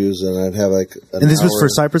the interviews and I'd have like an And this hour. was for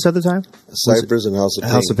Cypress at the time? Cypress and House of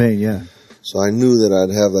Pain. House of Pain, yeah. So I knew that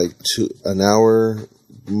I'd have like an hour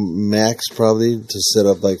max probably to set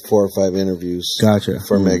up like 4 or 5 interviews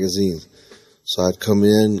for magazines. So I'd come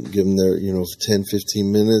in, give them their, you know, 10,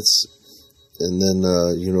 15 minutes. And then,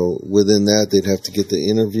 you know, within that, they'd have to get the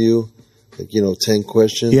interview, like, you know, 10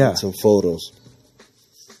 questions and some photos.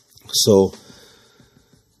 So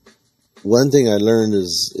one thing I learned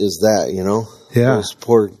is that, you know, those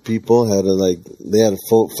poor people had they had a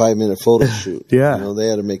 5-minute photo shoot. You know, they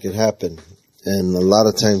had to make it happen. And a lot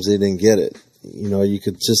of times they didn't get it. You know, you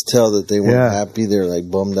could just tell that they weren't happy. They're like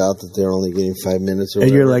bummed out that they're only getting 5 minutes or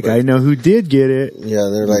whatever. And you're like, I know who did get it. Yeah,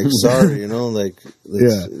 they're like, sorry, you know, like,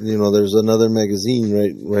 you know, there's another magazine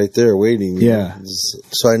right there waiting. Yeah.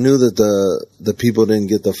 So I knew that the people didn't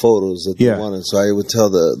get the photos that they wanted. So I would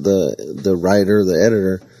tell the writer, the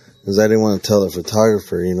editor, because I didn't want to tell the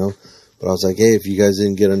photographer, you know. But I was like, hey, if you guys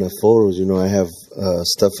didn't get enough photos, you know, I have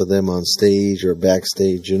stuff of them on stage or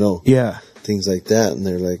backstage, you know. Yeah. Things like that. And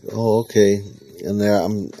they're like, oh, okay. And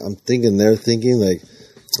I'm thinking they're thinking like,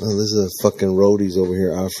 oh, this is a fucking roadies over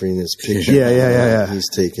here offering his picture. Yeah. He's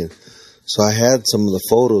taking. So I had some of the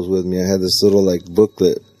photos with me. I had this little like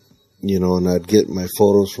booklet, you know, and I'd get my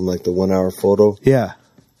photos from like the 1 hour photo. Yeah.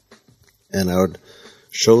 And I would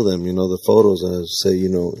show them, you know, the photos. And I'd say, you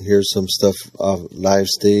know, here's some stuff off live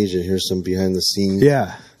stage and here's some behind the scenes.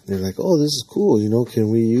 Yeah. And they're like, oh, this is cool. You know, can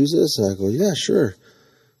we use this? And I go, yeah, sure.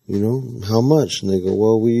 You know, how much? And they go,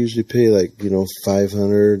 well, we usually pay like, you know,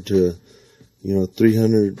 500 to, you know,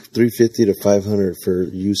 350 to 500 for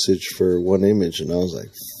usage for one image. And I was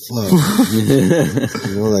like, fuck.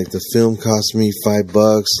 You know, like the film cost me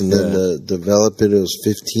 $5 and then to develop it was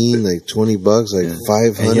 15, like $20, like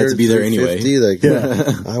 500. And you had to be there anyway. Like,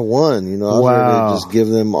 I won, you know, I was ready to just give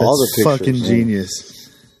them all the pictures. Fucking genius.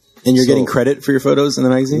 And you're getting credit for your photos in the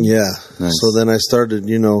magazine? Yeah. Nice. So then I started,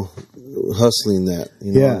 you know, hustling that,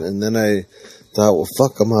 you know, and then I thought, well,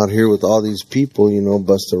 fuck, I'm out here with all these people, you know,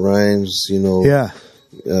 Busta Rhymes, you know,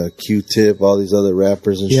 Q-Tip, all these other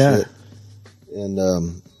rappers and shit, and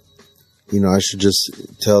you know, I should just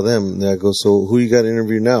tell them. And I go, so who you got to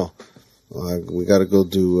interview now? We got to go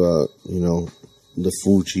do, you know, the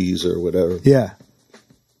Fugees or whatever. Yeah.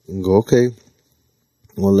 And go, okay.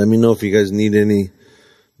 Well, let me know if you guys need any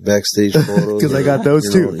backstage photos. Because I got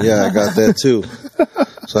those too. Yeah, I got that too.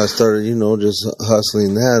 So I started, you know, just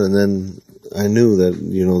hustling that, and then I knew that,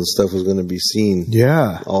 you know, the stuff was going to be seen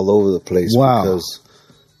all over the place because,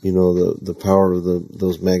 you know, the power of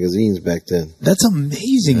those magazines back then. That's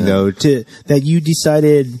amazing, though, that you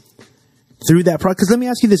decided through that process. Because let me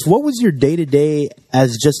ask you this. What was your day-to-day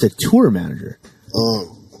as just a tour manager? Hold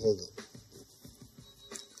on.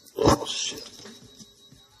 Oh, shit.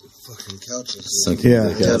 Fucking couches.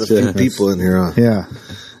 Had a few people in here, huh? Yeah.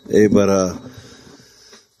 Hey, but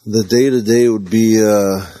the day-to-day would be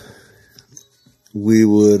we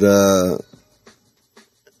would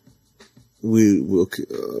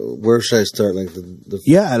where should I start? Like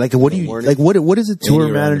like what do you morning? Like what is a tour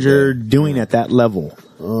manager doing at that level?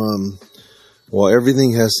 Well,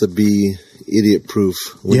 everything has to be idiot proof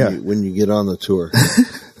when you get on the tour.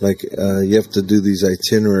 Like you have to do these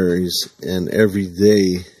itineraries, and every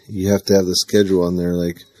day you have to have the schedule on there.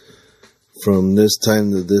 Like from this time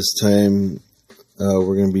to this time,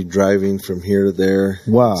 we're going to be driving from here to there.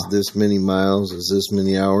 Wow, it's this many miles. It's this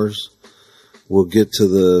many hours. We'll get to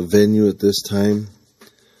the venue at this time.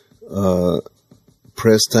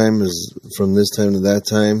 Press time is from this time to that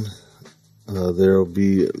time. There will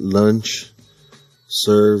be lunch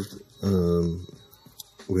served.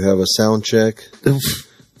 We have a sound check.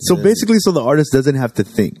 So basically, so the artist doesn't have to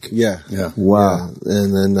think. Yeah. Wow. Yeah.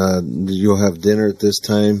 And then you'll have dinner at this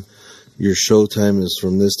time. Your show time is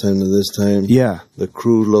from this time to this time. Yeah. The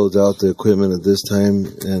crew loads out the equipment at this time,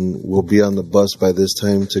 and we'll be on the bus by this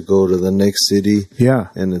time to go to the next city. Yeah.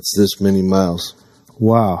 And it's this many miles.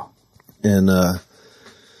 Wow. And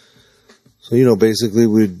so So, basically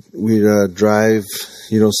we'd drive,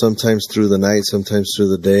 sometimes through the night, sometimes through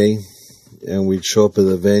the day, and we'd show up at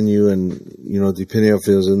the venue, and, depending if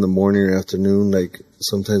it was in the morning or afternoon, like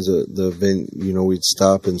sometimes the venue, we'd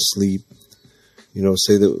stop and sleep,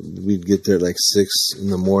 say that we'd get there like 6 in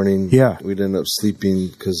the morning. Yeah. We'd end up sleeping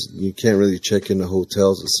because you can't really check into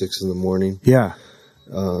hotels at 6 in the morning. Yeah.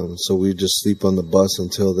 So we'd just sleep on the bus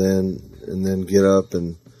until then, and then get up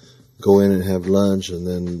and go in and have lunch, and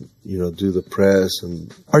then, do the press.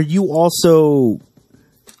 And are you also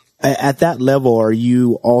at that level? Are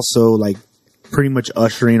you also like pretty much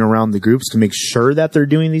ushering around the groups to make sure that they're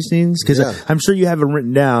doing these things? Because I'm sure you have them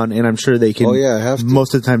written down, and I'm sure they can. Oh yeah, I have to.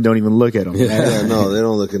 Most of the time, don't even look at them. Yeah, no, they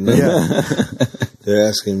don't look at them. Yeah. They're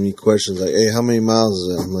asking me questions like, "Hey, how many miles is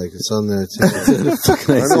it?" I'm like, "It's on there." I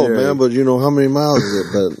know, man, but how many miles is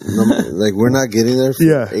it? But like, we're not getting there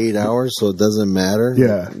for 8 hours, so it doesn't matter.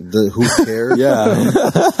 Yeah, who cares? Yeah,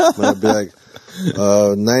 but I'd be like,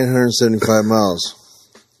 975 miles.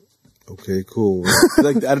 Okay, cool.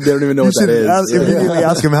 Like, they don't even know what that is. Immediately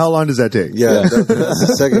ask them, how long does that take? Yeah, that's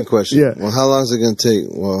the second question. Yeah. Well, how long is it going to take?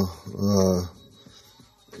 Well,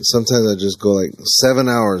 sometimes I just go like 7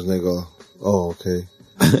 hours, and they go, "Oh, okay."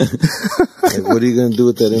 Like, what are you going to do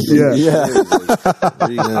with that information? Yeah. What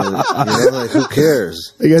are you gonna, like, who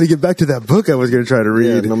cares? I got to get back to that book I was going to try to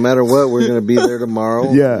read. Yeah, no matter what, we're going to be there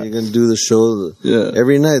tomorrow. Yeah. You're going to do the show. Yeah.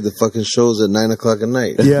 Every night, the fucking show's at 9 o'clock at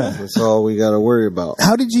night. Yeah. That's all we got to worry about.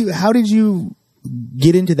 How did you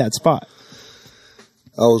get into that spot?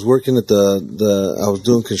 I was working at I was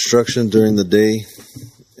doing construction during the day,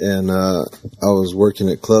 and I was working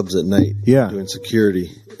at clubs at night. Yeah. Doing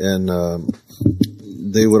security. And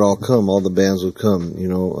they would all come. All the bands would come,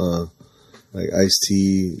 like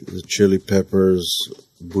Ice-T, the Chili Peppers,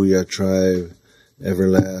 Booyah Tribe,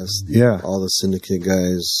 Everlast. Yeah. All the Syndicate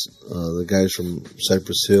guys, the guys from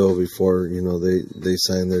Cypress Hill before, they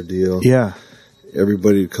signed their deal. Yeah.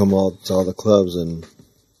 Everybody would come all to all the clubs, and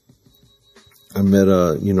I met,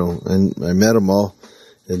 I met them all.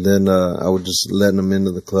 And then I would just let them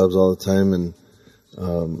into the clubs all the time, and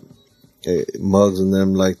Muggs and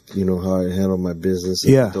them, like, how I handled my business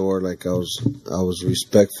at the door. Like, I was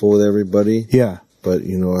respectful with everybody. Yeah. But,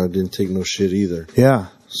 I didn't take no shit either. Yeah.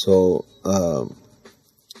 So,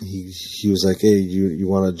 he was like, "Hey, you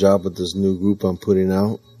want a job with this new group I'm putting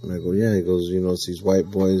out?" And I go, "Yeah." He goes, "It's these white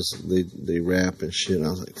boys, they rap and shit." And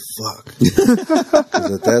I was like, "Fuck."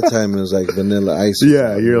 Because at that time, it was like Vanilla Ice.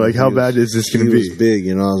 Yeah, you're like, how bad is this going to be? He was big,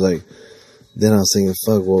 I was like, then I was thinking,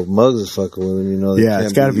 fuck, well, Muggs is fucking with him, Yeah,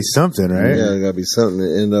 it's got to be something, right? Yeah, it got to be something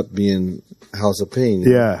to end up being House of Pain.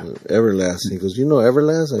 Yeah. Everlast. He goes,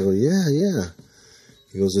 Everlast? I go, yeah.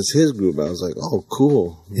 He goes, it's his group. I was like, oh,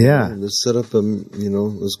 cool. Yeah. Let's set up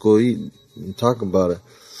let's go eat and talk about it.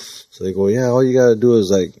 So they go, yeah, all you got to do is,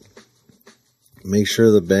 like, make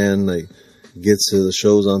sure the band, like, gets to the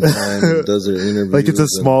shows on time and does their interviews. Like, it's a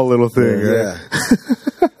small little thing, right? Yeah.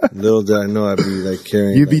 Little did I know I'd be, like,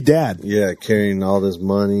 carrying... You'd be dad. Yeah, carrying all this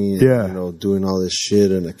money and, doing all this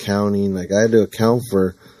shit and accounting. Like, I had to account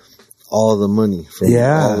for all the money from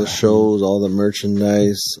all the shows, all the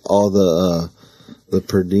merchandise, all the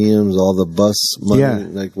per diems, all the bus money,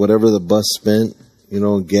 like whatever the bus spent,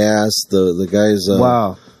 gas, the guys,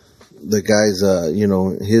 wow. The guys,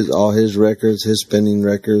 all his records, his spending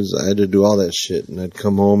records. I had to do all that shit, and I'd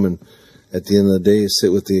come home and at the end of the day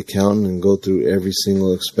sit with the accountant and go through every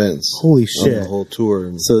single expense. Holy shit! On the whole tour.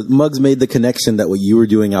 And so Muggs made the connection that what you were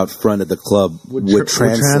doing out front at the club would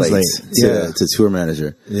translate to tour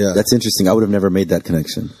manager. Yeah, that's interesting. I would have never made that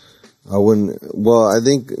connection. I wouldn't. Well, I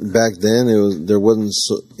think back then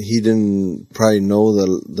he didn't probably know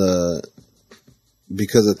the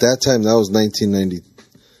because at that time that was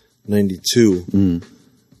 1992,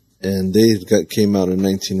 and they came out in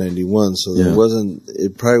 1991. So there wasn't.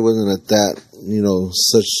 It probably wasn't at that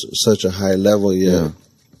such a high level yet.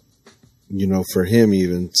 Yeah. For him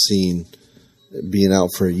even being out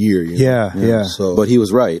for a year. Yeah. So, but he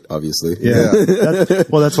was right, obviously. Yeah.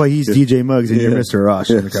 That's why he's DJ Muggs and you're Mr. Rosh.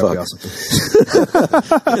 Yeah,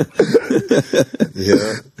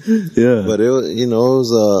 yeah. But it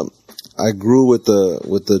was, I grew with the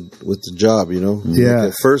job, Yeah.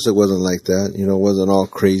 Like at first it wasn't like that, it wasn't all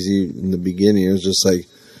crazy in the beginning. It was just like,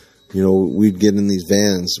 we'd get in these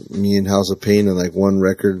vans, me and House of Pain, and like one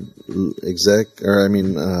record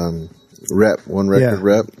rep.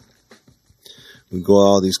 We go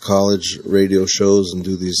all these college radio shows and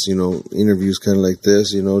do these, interviews kind of like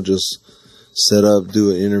this, just set up,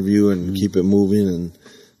 do an interview and keep it moving, and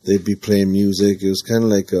they'd be playing music. It was kind of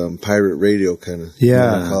like pirate radio kind of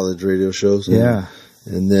college radio shows. Yeah.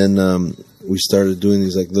 And then we started doing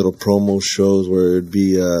these like little promo shows where it'd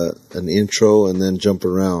be an intro and then jump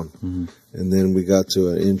around. Mm-hmm. And then we got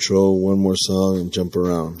to an intro, one more song, and jump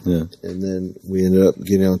around. Yeah. And then we ended up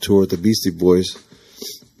getting on tour with the Beastie Boys.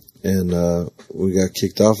 And we got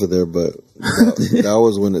kicked off of there, but that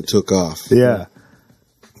was when it took off. Yeah.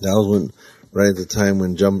 That was when, right at the time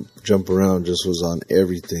when Jump Around just was on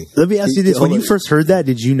everything. Let me ask you this. When you first heard that,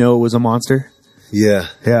 did you know it was a monster? Yeah.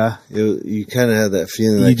 Yeah. You kind of had that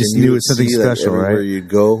feeling. You like, just knew it was something special, everywhere right? You'd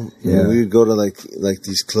go. Yeah. We would go to like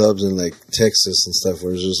these clubs in like Texas and stuff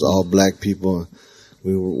where it's just all black people.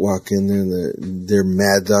 We would walk in there and they're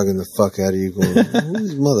mad dogging the fuck out of you, going, "Who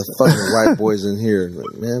these motherfucking white boys in here?"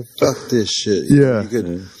 Like, man, fuck this shit. Yeah.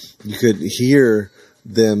 You could hear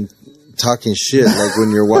them talking shit like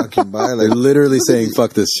when you're walking by, like they're literally saying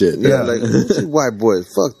 "fuck this shit." Yeah, like who's these white boys?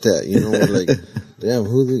 Fuck that. You know, we're like, damn,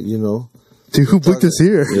 you know. Dude, who booked us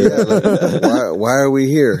here? Yeah, like, why are we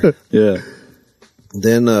here? Yeah.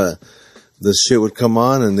 Then the shit would come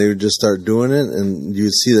on and they would just start doing it, and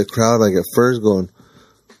you'd see the crowd like at first going,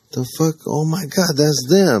 "The fuck? Oh my god, that's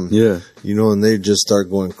them!" Yeah. You know, and they'd just start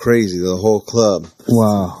going crazy, the whole club.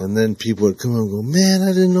 Wow. And then people would come and go, "Man,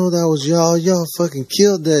 I didn't know that was y'all. Y'all fucking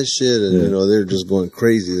killed that shit!" And you know, they were just going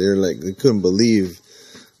crazy. They're like, they couldn't believe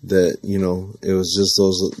that, you know, it was just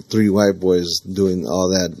those 3 white boys doing all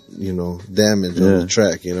that, you know, damage on the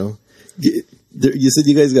track, you know? You said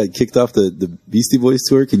you guys got kicked off the Beastie Boys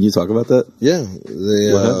tour. Can you talk about that? Yeah.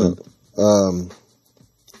 What happened?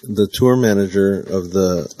 The tour manager of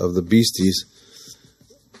the Beasties,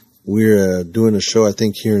 we're doing a show, I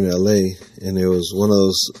think, here in LA, and it was one of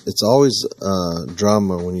those, it's always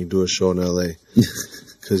drama when you do a show in LA.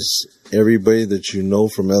 Because everybody that you know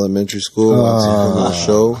from elementary school wants to come to the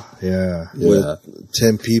show with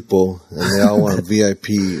 10 people, and they all want VIP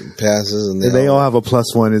passes, and they all have a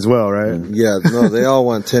 +1 as well, right? Yeah, no, they all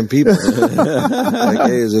want 10 people. Like,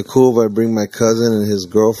 hey, is it cool if I bring my cousin and his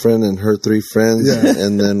girlfriend and her 3 friends,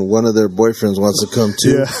 and then one of their boyfriends wants to come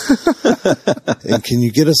too? Yeah. And can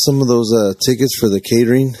you get us some of those tickets for the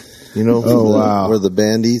catering? You know, where the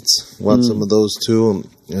band eats. Want some of those too.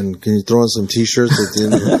 And can you throw in some T-shirts at the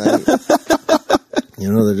end of the night? You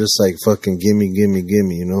know, they're just like fucking gimme,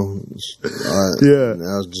 you know? Yeah.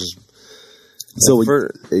 I was just... So,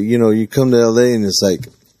 you know, you come to LA and it's like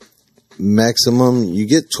maximum, you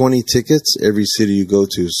get 20 tickets every city you go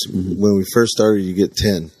to. So when we first started, you get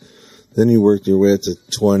 10. Then you work your way up to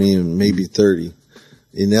 20 and maybe 30.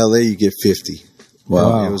 In LA, you get 50.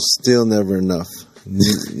 Wow. It was still never enough.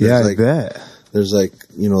 I bet. There's like,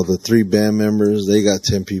 you know, the 3 band members, they got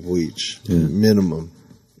 10 people each, minimum.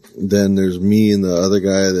 Then there's me and the other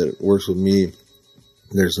guy that works with me.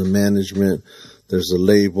 There's a management, there's a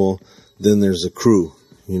label, then there's a crew,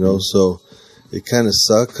 you know. So it kind of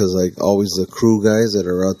sucked because like always the crew guys that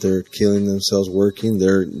are out there killing themselves working,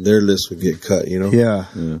 their list would get cut, you know. Yeah.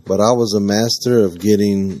 But I was a master of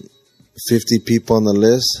getting 50 people on the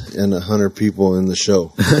list and 100 people in the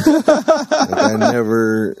show. Like I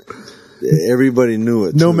never... Everybody knew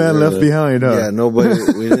it. No man left behind, huh? Yeah, nobody.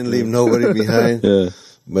 We didn't leave nobody behind. Yeah.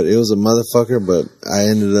 But it was a motherfucker. But I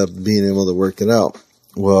ended up being able to work it out.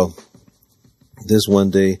 Well, this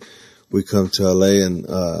one day we come to LA, and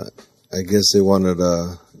I guess they wanted,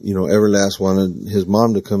 you know, Everlast wanted his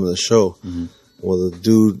mom to come to the show. Mm-hmm. Well,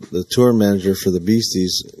 the tour manager for the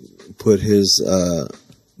Beasties,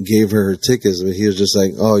 gave her tickets, but he was just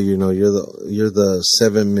like, "Oh, you know, you're the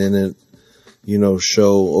 7-minute." You know,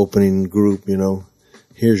 show opening group, you know,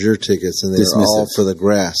 here's your tickets. And they're all for the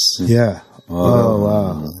grass. Yeah. Oh,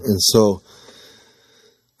 wow. And so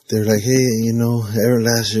they're like, hey, you know,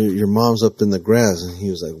 Everlast, your mom's up in the grass. And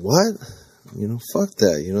he was like, what? You know, fuck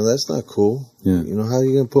that. You know, that's not cool. Yeah. You know, how are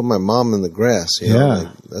you going to put my mom in the grass? You know,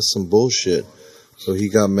 like, that's some bullshit. So he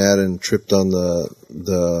got mad and tripped on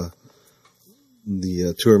the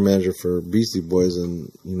tour manager for Beastie Boys,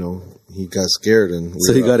 and you know he got scared, and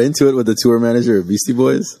so he got into it with the tour manager of Beastie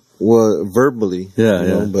Boys. Well, verbally, you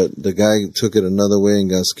know, but the guy took it another way and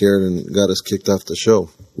got scared and got us kicked off the show.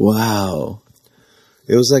 Wow,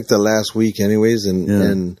 it was like the last week, anyways,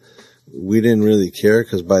 and we didn't really care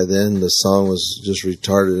because by then the song was just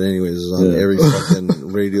retarded, anyways. It was on every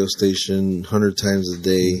fucking radio station 100 times a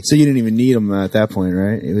day. So you didn't even need them at that point,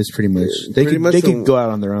 right? It was pretty much they could go out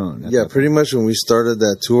on their own. Yeah, pretty much when we started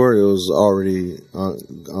that tour, it was already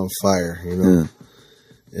on fire, you know.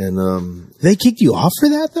 And they kicked you off for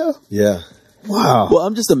that, though. Yeah. Wow. Well,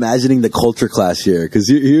 I'm just imagining the culture clash here, because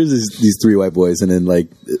here's these 3 white boys, and then like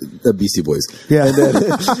the Beastie Boys. Yeah.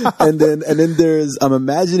 And then there's, I'm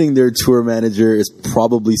imagining their tour manager is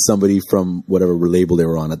probably somebody from whatever label they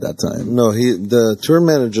were on at that time. No, the tour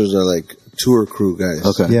managers are like tour crew guys.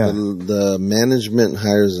 Okay. Yeah. The management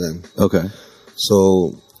hires them. Okay.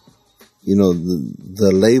 So, you know,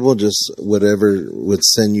 the label just whatever would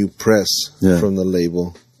send you press from the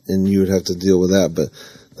label, and you would have to deal with that. But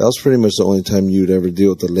that was pretty much the only time you would ever deal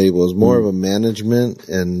with the label. It was more of a management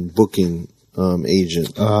and booking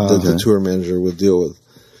agent that the tour manager would deal with.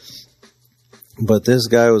 But this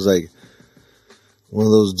guy was like one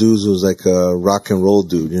of those dudes who was like a rock and roll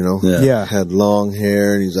dude, you know? Yeah. Had long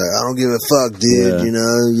hair, and he's like, I don't give a fuck, dude. You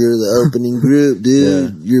know, you're the opening group,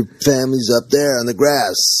 dude. Your family's up there on the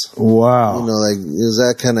grass. Wow. You know, like, it was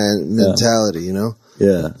that kind of mentality, you know?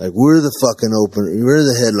 Yeah. Like, we're the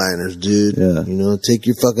headliners, dude. Yeah. You know, take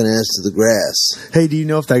your fucking ass to the grass. Hey, do you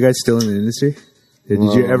know if that guy's still in the industry? Did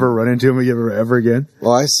you ever run into him ever again?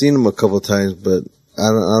 Well, I seen him a couple times, but I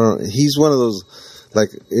don't, he's one of those,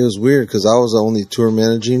 like, it was weird because I was only tour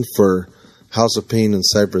managing for House of Pain and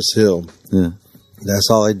Cypress Hill. Yeah. That's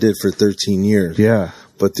all I did for 13 years. Yeah.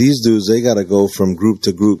 But these dudes, they got to go from group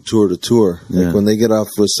to group, tour to tour. Like, when they get off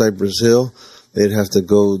with Cypress Hill, they'd have to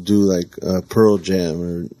go do, like, Pearl Jam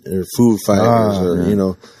or Foo Fighters you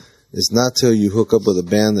know. It's not till you hook up with a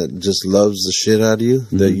band that just loves the shit out of you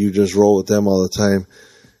that you just roll with them all the time.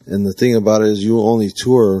 And the thing about it is you only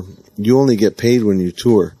get paid when you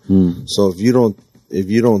tour. So if you don't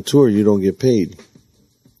tour, you don't get paid.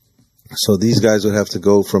 So these guys would have to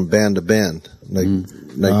go from band to band.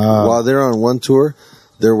 While they're on one tour,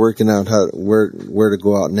 they're working out where to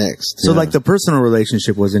go out next. So like the personal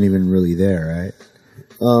relationship wasn't even really there, right?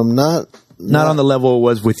 Not on the level it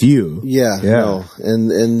was with you. Yeah. No.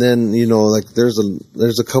 And then, you know, like there's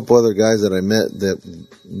a couple other guys that I met that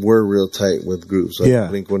were real tight with groups. Like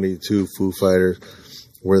Blink-182, Foo Fighters,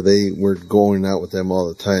 where they were going out with them all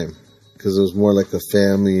the time. Because it was more like a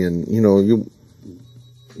family, and, you know,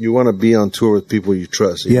 you want to be on tour with people you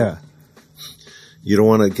trust. You know? You don't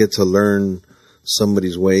want to get to learn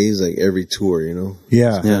somebody's ways like every tour, you know?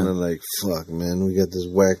 Yeah. It's kind of like, fuck, man, we got this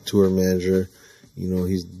whack tour manager. You know,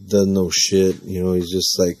 he doesn't know shit. You know, he's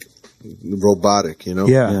just like robotic, you know?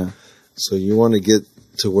 Yeah. So you want to get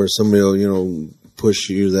to where somebody will, you know, push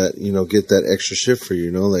you that, you know, get that extra shift for you,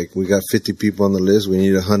 you know? Like, we got 50 people on the list. We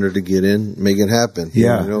need 100 to get in. Make it happen.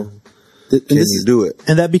 Yeah. You know? Can you do it?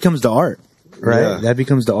 And that becomes the art, right? Yeah. That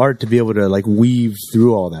becomes the art to be able to, like, weave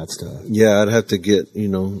through all that stuff. Yeah, I'd have to get, you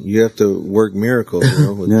know, you have to work miracles, you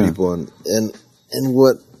know, with people. And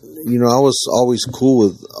what, you know, I was always cool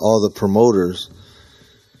with all the promoters.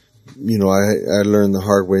 You know, I learned the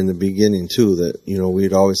hard way in the beginning, too, that, you know,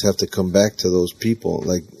 we'd always have to come back to those people.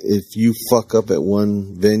 Like, if you fuck up at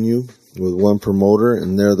one venue with one promoter,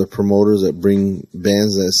 and they're the promoters that bring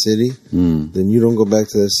bands to that city, then you don't go back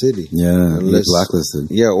to that city. Yeah, unless you're blacklisted.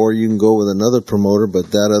 Yeah, or you can go with another promoter,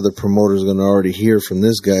 but that other promoter is going to already hear from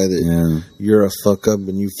this guy that you're a fuck up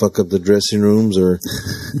and you fuck up the dressing rooms, or,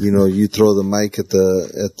 you know, you throw the mic at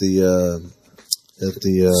the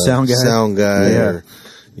sound guy, or,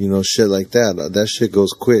 you know, shit like that. That shit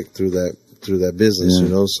goes quick through that business, you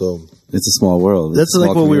know, so. It's a small world. That's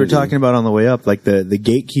like what we were talking about on the way up, like the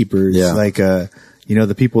gatekeepers, like, you know,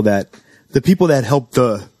 the people that help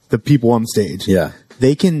the people on stage. Yeah.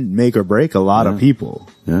 They can make or break a lot of people.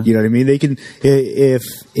 Yeah. You know what I mean? They can, if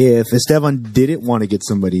Esteban didn't want to get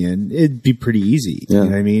somebody in, it'd be pretty easy. Yeah. You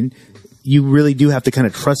know what I mean? You really do have to kind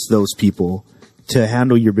of trust those people to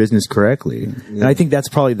handle your business correctly. Yeah. And I think that's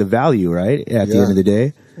probably the value, right? At the end of the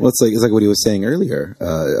day. Well, it's like what he was saying earlier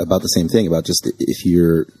about the same thing, about just if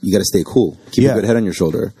you got to stay cool, keep a good head on your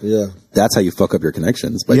shoulder. Yeah, that's how you fuck up your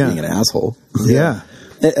connections, by being an asshole. Yeah.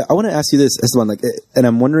 I want to ask you this, Esteban, like, and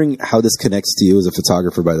I'm wondering how this connects to you as a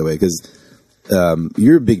photographer, by the way, because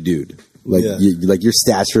you're a big dude, like like your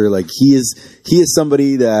stature, like he is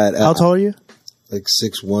somebody that. How tall are you? Like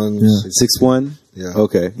 6'1", 6'1". Yeah.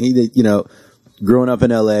 Okay. You know, growing up in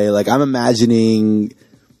LA, like I'm imagining.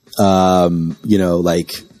 You know,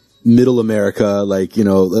 like middle America, like, you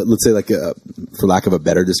know, let's say like for lack of a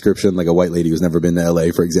better description, like a white lady who's never been to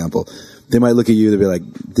LA, for example, they might look at you, they'll be like,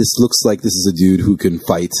 this looks like this is a dude who can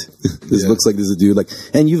fight. This looks like this is a dude, like,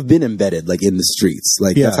 and you've been embedded like in the streets.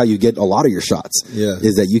 Like that's how you get a lot of your shots. Yeah.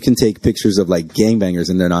 Is that you can take pictures of like gangbangers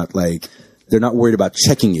and they're not worried about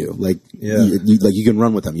checking you. Like, you can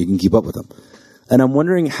run with them. You can keep up with them. And I'm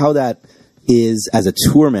wondering how that is as a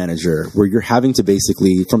tour manager, where you're having to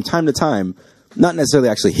basically, from time to time, not necessarily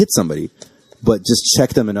actually hit somebody, but just check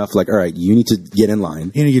them enough, like, all right, you need to get in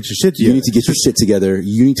line. You need to get your shit together. You need to get your shit together.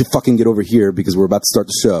 You need to fucking get over here because we're about to start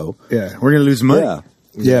the show. Yeah, we're going to lose money.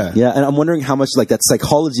 Yeah. And I'm wondering how much, like, that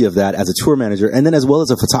psychology of that as a tour manager, and then as well as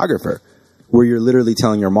a photographer, where you're literally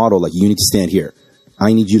telling your model, like, you need to stand here.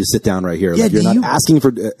 I need you to sit down right here. Yeah, like, you're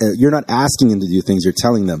not asking them to do things. You're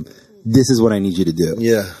telling them, this is what I need you to do.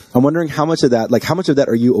 Yeah. I'm wondering how much of that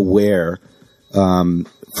are you aware from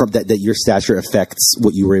that your stature affects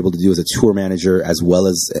what you were able to do as a tour manager as well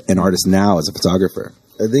as an artist now as a photographer?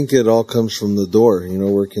 I think it all comes from the door,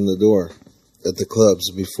 working the door at the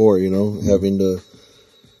clubs before, having to,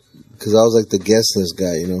 because I was like the guest list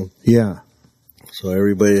guy, Yeah. So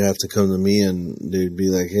everybody would have to come to me and they'd be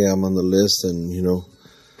like, hey, I'm on the list. And,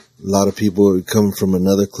 a lot of people would come from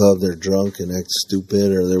another club. They're drunk and act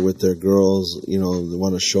stupid, or they're with their girls, they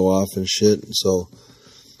want to show off and shit. So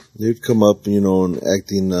they'd come up, and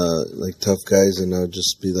acting like tough guys, and I'd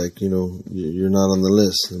just be like, you're not on the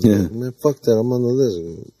list. And Yeah. like, man, fuck that. I'm on the list.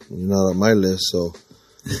 You're not on my list, so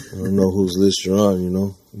I don't know whose list you're on,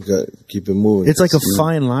 You got to keep it moving. It's like a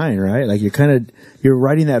fine line, right? Like you're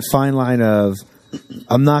writing that fine line of,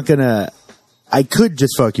 I could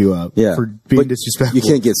just fuck you up for being disrespectful. You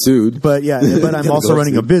can't get sued. But but I'm also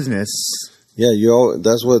running a business. Yeah,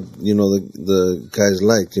 that's what, the guys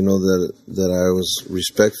liked, that I was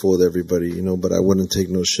respectful with everybody, but I wouldn't take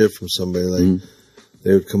no shit from somebody. Like,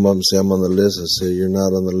 they would come up and say, I'm on the list. I say, you're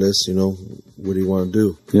not on the list, what do you want to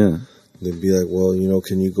do? Yeah. They'd be like, well,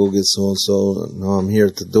 can you go get so-and-so? No, I'm here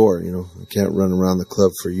at the door, I can't run around the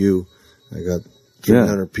club for you. I got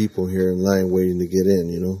 300 people here in line waiting to get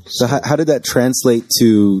in, So how did that translate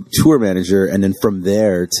to tour manager and then from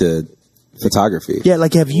there to photography? Yeah,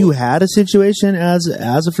 like have you had a situation as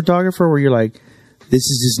a photographer where you're like, this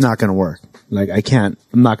is just not going to work? Like I'm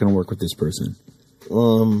not going to work with this person.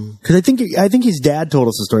 Because I think his dad told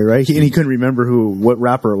us the story, right? And he couldn't remember what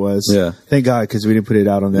rapper it was. Yeah. Thank God, because we didn't put it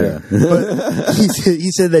out on there. Yeah. But he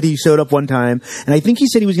said that he showed up one time, and I think he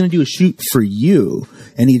said he was going to do a shoot for you,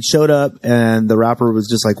 and he showed up, and the rapper was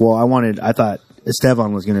just like, "Well, I thought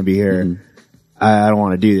Esteban was going to be here." Mm-hmm. I don't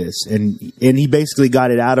want to do this. And he basically got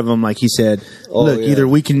it out of him. Like he said, look, either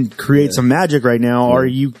we can create some magic right now or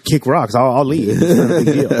you kick rocks. I'll leave. It's not a big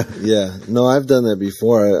deal. Yeah. No, I've done that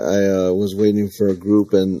before. I was waiting for a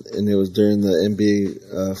group and it was during the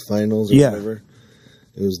NBA finals or whatever.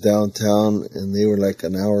 It was downtown and they were like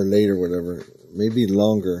an hour late or whatever. Maybe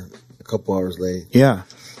longer, a couple hours late. Yeah.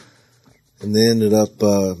 And they ended up,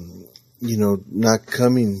 not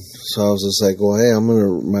coming. So I was just like, well, hey,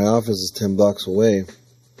 my office is 10 blocks away.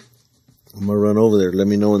 I'm going to run over there. Let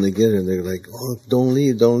me know when they get here. And they're like, oh, don't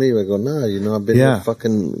leave. I go, nah, I've been here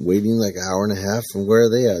fucking waiting like an hour and a half. And where are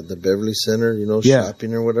they at? The Beverly Center,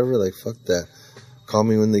 shopping or whatever? Like, fuck that. Call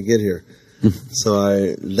me when they get here. So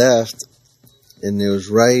I left, and it was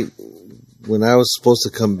right when I was supposed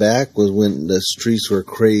to come back was when the streets were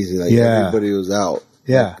crazy. Like, everybody was out.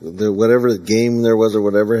 Yeah. Like, whatever game there was or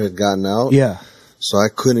whatever had gotten out. Yeah. So I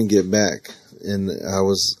couldn't get back. And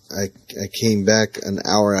I came back an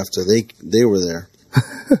hour after they were there.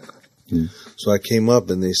 So I came up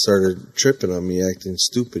and they started tripping on me, acting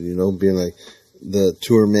stupid, being like, the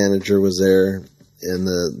tour manager was there and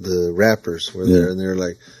the rappers were there and they're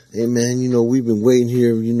like, hey man, we've been waiting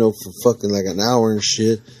here, for fucking like an hour and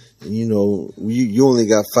shit. And you only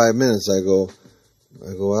got 5 minutes. I go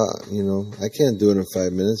out, I can't do it in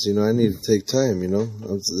 5 minutes. I need to take time,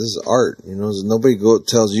 This is art, Nobody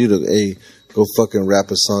tells you to, hey, go fucking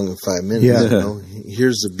rap a song in 5 minutes. Yeah.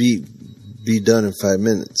 Here's the beat, be done in 5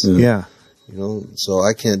 minutes. Yeah. So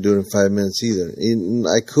I can't do it in 5 minutes either.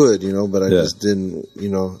 I could, but I just didn't,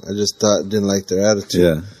 I just didn't like their attitude.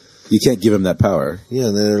 Yeah. You can't give them that power. Yeah.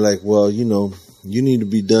 And they're like, well, you need to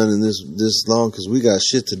be done in this long because we got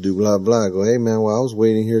shit to do, blah, blah. I go, hey man, well, I was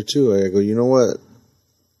waiting here too. I go, you know what?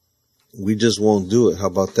 We just won't do it. How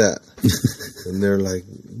about that? And they're like,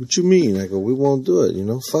 what you mean? I go, we won't do it.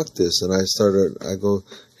 Fuck this. And I go,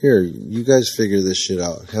 here, you guys figure this shit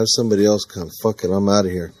out. Have somebody else come. Fuck it. I'm out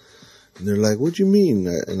of here. And they're like, what you mean?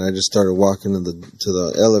 And I just started walking to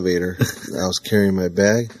the elevator. I was carrying my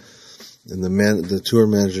bag. And the tour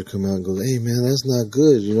manager come out and goes, hey man, that's not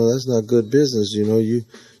good. That's not good business.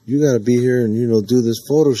 You got to be here and, do this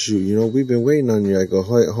photo shoot. We've been waiting on you. I go,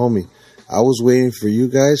 hey, homie. I was waiting for you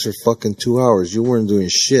guys for fucking 2 hours. You weren't doing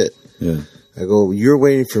shit. Yeah. I go, you're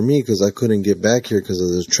waiting for me because I couldn't get back here because of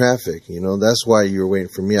the traffic. That's why you were waiting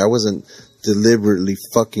for me. I wasn't deliberately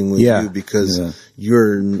fucking with you because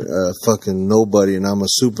you're fucking nobody and I'm a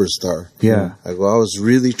superstar. Yeah. I go, I was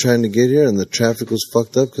really trying to get here and the traffic was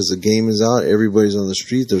fucked up because the game is out. Everybody's on the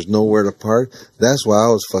street. There's nowhere to park. That's why I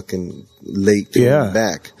was fucking late coming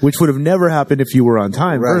back. Which would have never happened if you were on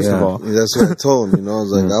time, first of all. That's what I told him. I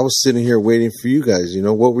was like, I was sitting here waiting for you guys.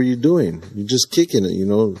 What were you doing? You're just kicking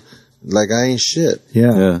it, like I ain't shit.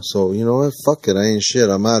 Yeah. So, you know what? Fuck it. I ain't shit.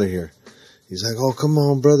 I'm out of here. He's like, oh, come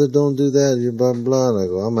on, brother. Don't do that. You're blah, blah. And I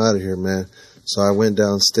go, I'm out of here, man. So I went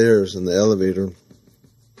downstairs in the elevator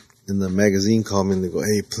the magazine called me and they go,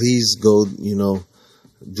 hey, please go,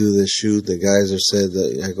 do this shoot. The guys are said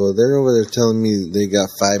that, I go, they're over there telling me they got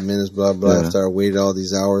 5 minutes, blah, blah, after I waited all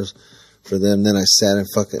these hours for them. Then I sat and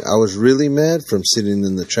I was really mad from sitting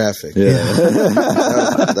in the traffic. Yeah.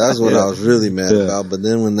 That's what I was really mad about. But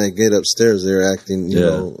then when they get upstairs, they're acting, you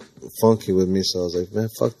know, funky with me. So I was like, man,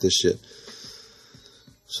 fuck this shit.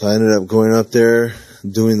 So I ended up going up there,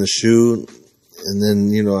 doing the shoot. And then,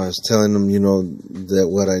 I was telling them, that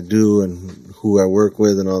what I do and who I work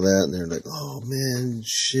with and all that. And they're like, oh, man,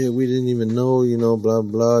 shit, we didn't even know, blah,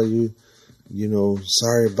 blah.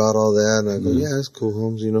 Sorry about all that. And I go, yeah, it's cool,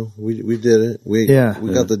 Holmes. We did it. We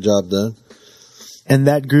got the job done. And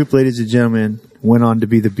that group, ladies and gentlemen, went on to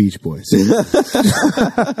be the Beach Boys.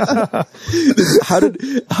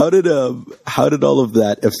 How did all of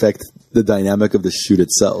that affect the dynamic of the shoot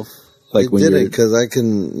itself? Like it did it because I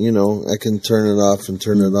can, I can turn it off and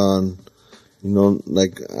turn it on.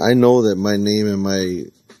 Like I know that my name and my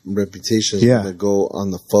reputation is going to go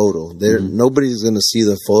on the photo. Nobody's going to see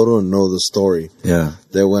the photo and know the story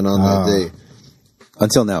that went on that day.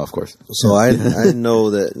 Until now, of course. So I know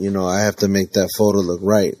that, I have to make that photo look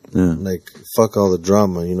right. Yeah. Like, fuck all the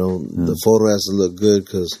drama, The photo has to look good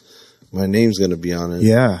because my name's going to be on it.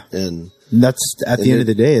 Yeah. And that's, at the end of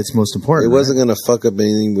the day, it's most important. It wasn't going to fuck up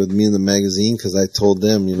anything with me in the magazine because I told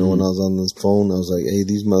them, when I was on this phone, I was like, hey,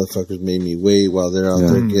 these motherfuckers made me wait while they're out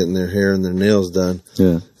there getting their hair and their nails done.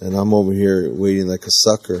 Yeah. And I'm over here waiting like a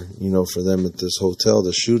sucker, for them at this hotel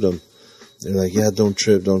to shoot them. They're like, yeah, don't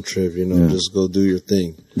trip, just go do your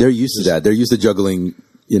thing. They're used to that. They're used to juggling,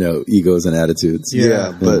 egos and attitudes.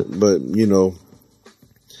 Yeah. But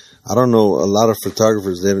I don't know. A lot of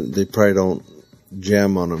photographers, they probably don't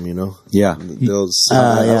jam on them, Yeah. They'll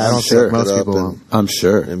I don't think most people. I'm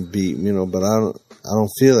sure. And beat, but I don't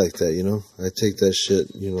feel like that, I take that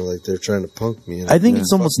shit, like they're trying to punk me. I think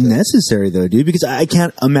it's almost necessary though, dude, because I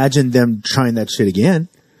can't imagine them trying that shit again.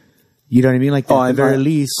 You know what I mean? Like, at the very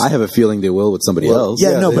least. I have a feeling they will with somebody else.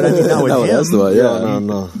 Yeah, no, but I mean, not with him.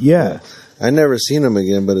 No. Yeah. I never seen them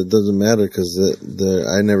again, but it doesn't matter because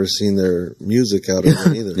I never seen their music out of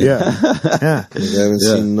them either. Yeah. Like, I haven't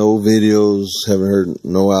seen no videos, haven't heard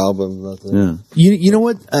no album, nothing. Yeah. You know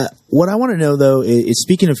what? What I want to know, though, is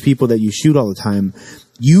speaking of people that you shoot all the time,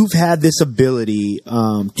 you've had this ability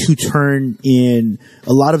to turn in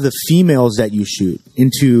a lot of the females that you shoot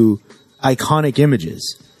into iconic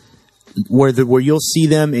images. Where you'll see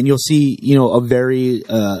them and you'll see, a very,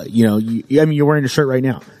 you're wearing a shirt right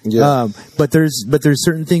now. Yeah. But there's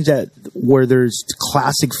certain things where there's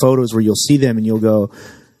classic photos where you'll see them and you'll go,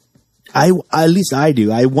 at least I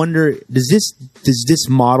do. I wonder, does this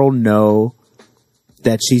model know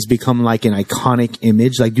that she's become like an iconic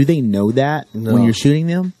image? Like, do they know that when you're shooting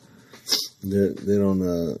them? They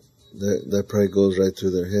don't, that probably goes right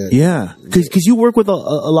through their head. Yeah, because you work with a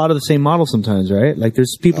lot of the same models sometimes, right? Like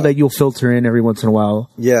there's people that you'll filter in every once in a while.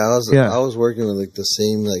 Yeah, I was working with like the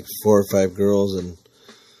same like 4 or 5 girls, and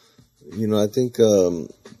I think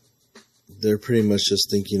they're pretty much just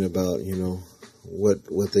thinking about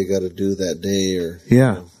what they got to do that day, or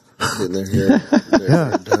getting their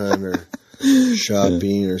hair done, or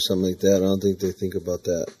shopping or something like that. I don't think they think about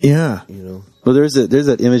that. Yeah. Well, there's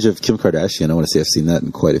that image of Kim Kardashian. I want to say I've seen that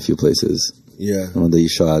in quite a few places. Yeah. The one that you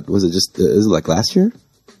shot. Was it is it like last year?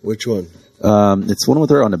 Which one? It's one with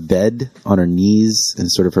her on a bed, on her knees,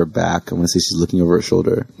 and sort of her back. I want to say she's looking over her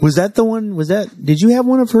shoulder. Was that the one? Did you have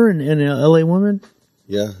one of her in LA Woman?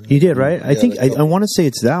 Yeah. You did, right? I think, I want to say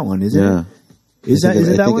it's that one, isn't it? Is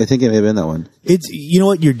it that one? I think it may have been that one. It's,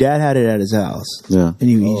 what, your dad had it at his house. Yeah. And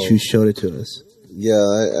you showed it to us. Yeah,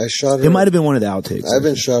 I shot her. It might have been one of the outtakes. I've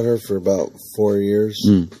been shot her for about 4 years.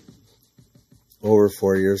 Over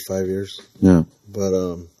 4 years, 5 years. Yeah. But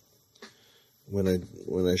when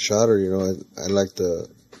I shot her, I liked the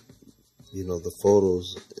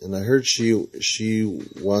photos, and I heard she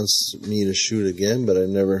wants me to shoot again, but I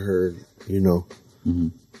never heard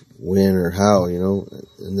when or how,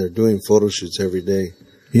 and they're doing photo shoots every day.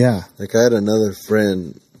 Yeah. Like I had another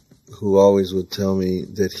friend who always would tell me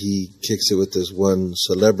that he kicks it with this one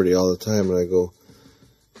celebrity all the time, and I go,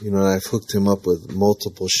 and I've hooked him up with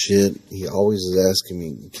multiple shit. He always is asking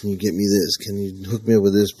me, can you get me this? Can you hook me up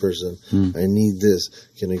with this person? I need this.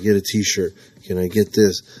 Can I get a t-shirt? Can I get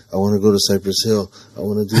this? I want to go to Cypress Hill. I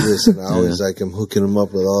want to do this. And I always I'm hooking him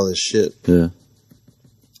up with all this shit. Yeah.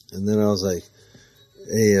 And then I was like,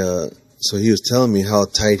 hey, so he was telling me how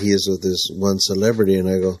tight he is with this one celebrity, and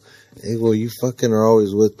I go, hey, well, you fucking are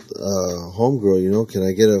always with homegirl, can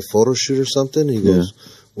I get a photo shoot or something? He goes,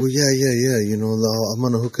 well, yeah. You know, I'm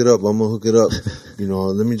gonna hook it up. You know,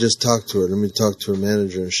 let me just talk to her. Let me talk to her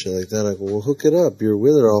manager and shit like that. I go, well, hook it up. You're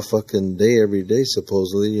with her all fucking day, every day,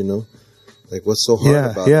 supposedly. You know, like what's so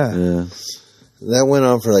hard about it? Yeah. That went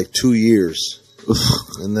on for like 2 years,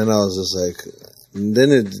 and then I was just like. And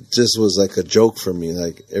then it just was like a joke for me.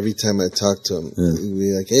 Like every time I talked to him, he'd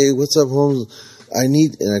be like, "Hey, what's up, Holmes? I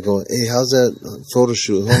need." And I go, "Hey, how's that photo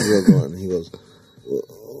shoot with Homegirl going?" And he goes,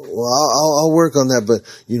 "Well, I'll work on that, but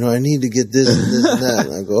you know, I need to get this and this and that."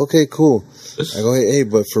 And I go, "Okay, cool." I go, "Hey,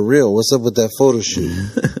 but for real, what's up with that photo shoot?"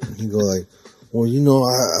 And he go like, "Well, you know,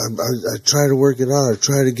 I try to work it out. I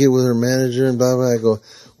try to get with her manager and blah blah." I go,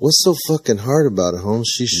 "What's so fucking hard about it,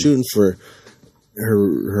 Holmes? She's shooting for."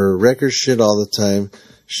 Her record shit all the time.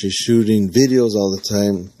 She's shooting videos all the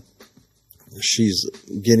time. She's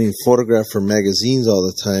getting photographed for magazines all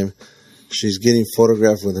the time. She's getting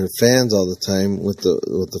photographed with her fans all the time with the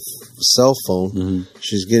cell phone. Mm-hmm.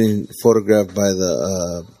 She's getting photographed by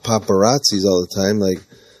the paparazzis all the time. Like,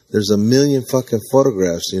 there's a million fucking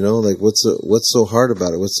photographs, you know? Like, what's so hard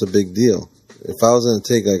about it? What's the big deal? If I was going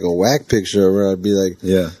to take like a whack picture of her, I'd be like,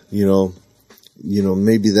 you know,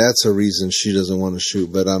 maybe that's a reason she doesn't want to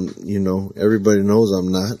shoot, but everybody knows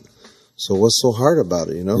I'm not. So what's so hard about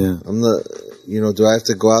it, you know? Yeah. Do I have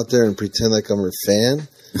to go out there and pretend like I'm her fan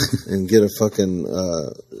and get a fucking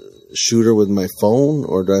shooter with my phone,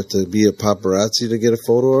 or do I have to be a paparazzi to get a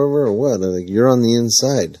photo of her, or what? Like, you're on the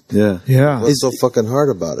inside. Yeah. Yeah. What's so fucking hard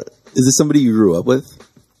about it? Is this somebody you grew up with?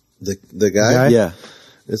 The guy? Yeah.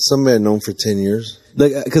 It's somebody I've known for 10 years.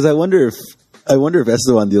 Like, because I wonder if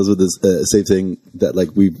Esteban deals with this same thing that like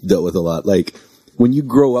we've dealt with a lot. Like when you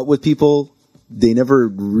grow up with people, they never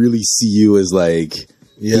really see you as like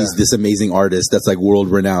he's this amazing artist that's like world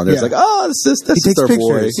renowned. There's like, that's just our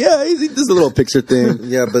pictures. Boy. Yeah, he does a little picture thing.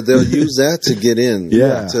 Yeah, but they'll use that to get in.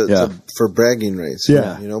 For bragging rights.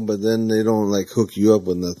 Yeah, you know. But then they don't like hook you up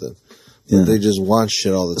with nothing. Yeah. They just want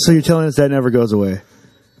shit all the time. So you're telling us that never goes away?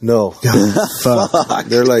 No. Fuck.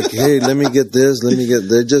 They're like, hey, let me get this.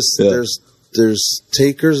 They're just there's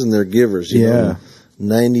takers and they're givers. You know?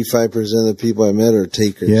 95% of the people I met are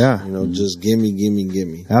takers. Yeah. You know, just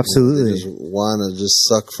gimme. Absolutely. They just want to just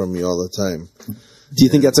suck from you all the time. Do you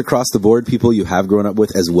think that's across the board, people you have grown up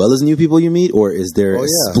with as well as new people you meet, or is there a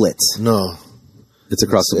split? No. It's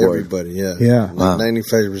across the board. Everybody, yeah. Yeah. Wow. 95%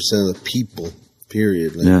 of the people,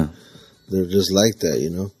 period. Like, they're just like that, you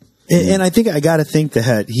know? And I think I got to think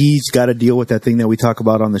that he's got to deal with that thing that we talk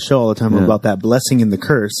about on the show all the time about that blessing and the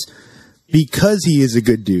curse. Because he is a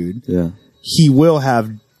good dude, he will have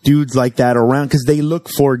dudes like that around because they look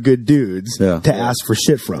for good dudes to ask for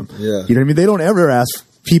shit from. Yeah. You know what I mean? They don't ever ask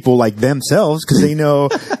people like themselves because they know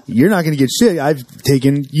you're not going to get shit. I've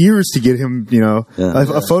taken years to get him,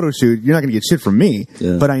 a photo shoot. You're not going to get shit from me.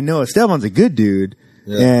 Yeah. But I know Esteban's a good dude,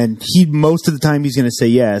 and most of the time he's going to say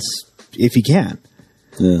yes if he can.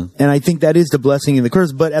 Yeah. And I think that is the blessing and the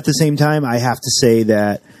curse. But at the same time, I have to say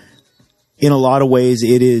that in a lot of ways,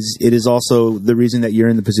 it is also the reason that you're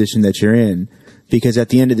in the position that you're in, because at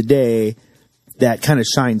the end of the day, that kind of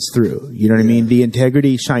shines through. You know what I mean? The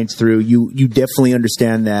integrity shines through. You definitely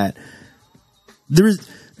understand that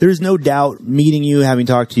there's no doubt meeting you, having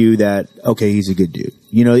talked to you, that, okay, he's a good dude.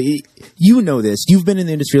 You know this. You've been in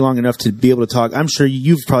the industry long enough to be able to talk. I'm sure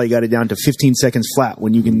you've probably got it down to 15 seconds flat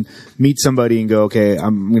when you can meet somebody and go, okay,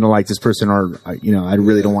 I'm going to like this person, or, I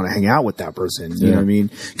really don't want to hang out with that person. You know what I mean?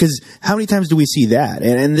 Because how many times do we see that?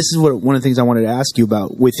 And this is one of the things I wanted to ask you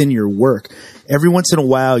about within your work. Every once in a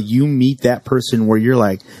while, you meet that person where you're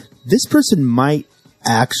like, this person might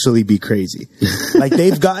actually be crazy. Like,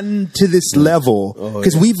 they've gotten to this level,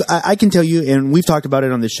 because I can tell you, and we've talked about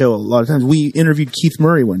it on the show a lot of times. We interviewed Keith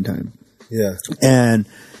Murray one time. Yeah. And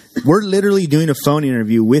we're literally doing a phone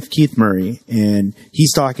interview with Keith Murray, and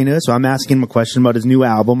he's talking to us. So I'm asking him a question about his new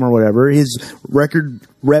album or whatever. His record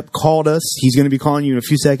rep called us. He's going to be calling you in a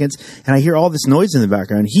few seconds. And I hear all this noise in the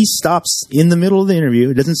background. He stops in the middle of the interview.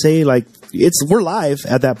 It doesn't say, like, we're live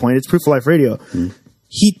at that point. It's Proof of Life Radio.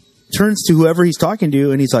 He turns to whoever he's talking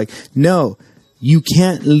to, and he's like, no, you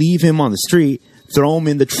can't leave him on the street. Throw him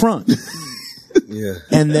in the trunk.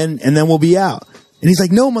 And then we'll be out. And he's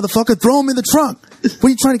like, no, motherfucker, throw him in the trunk. What are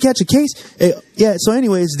you trying to catch, a case? So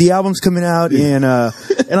anyways, the album's coming out, and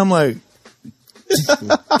I'm like,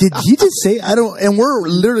 did he just say, and we're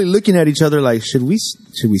literally looking at each other like, should we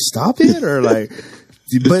stop it? Or like,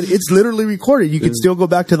 but it's literally recorded. You can still go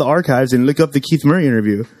back to the archives and look up the Keith Murray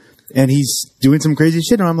interview. And he's doing some crazy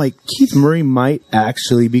shit. And I'm like, Keith Murray might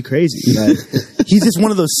actually be crazy. Like, he's just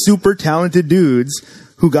one of those super talented dudes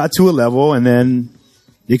who got to a level and then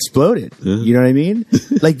exploded. You know what I mean?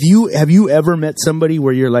 Like, have you ever met somebody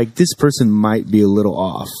where you're like, this person might be a little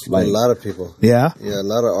off? Like, a lot of people. Yeah? Yeah, a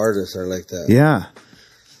lot of artists are like that. Yeah.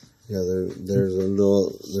 Yeah,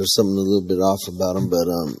 there's something a little bit off about them, but,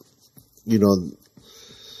 you know,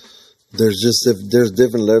 there's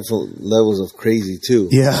different levels of crazy too.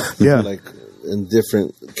 Yeah, yeah. Like in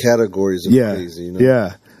different categories of crazy, you know?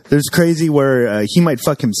 Yeah. There's crazy where he might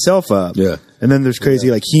fuck himself up. Yeah. And then there's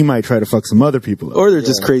crazy like he might try to fuck some other people up. Or they're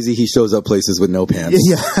just crazy. He shows up places with no pants.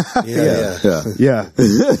 Yeah.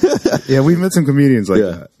 Yeah, we've met some comedians like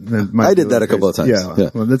that. I did that a couple of times. Yeah.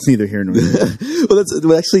 Well, that's neither here nor there.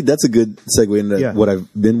 That's a good segue into what I've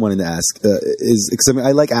been wanting to ask. Is because I mean,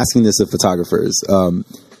 I like asking this of photographers.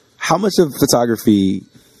 How much of photography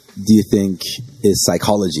do you think is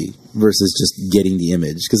psychology versus just getting the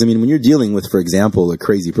image? Because I mean, when you're dealing with, for example, a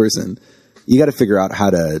crazy person, you got to figure out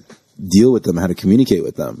how to deal with them, how to communicate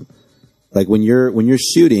with them. Like when you're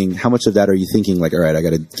shooting, how much of that are you thinking? Like, all right, I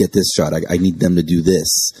got to get this shot. I need them to do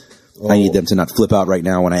this. I need them to not flip out right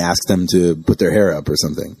now when I ask them to put their hair up or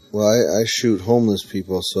something. Well, I shoot homeless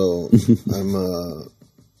people, so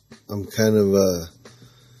I'm kind of.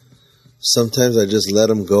 Sometimes I just let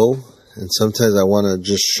them go, and sometimes I want to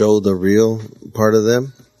just show the real part of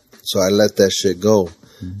them. So I let that shit go,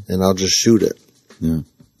 and I'll just shoot it. Yeah.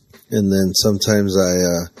 And then sometimes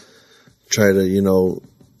I try to, you know,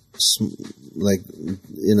 like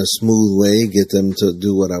in a smooth way, get them to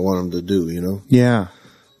do what I want them to do, you know? Yeah.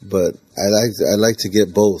 But I like to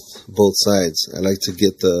get both sides. I like to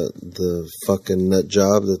get the fucking nut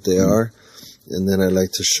job that they are, and then I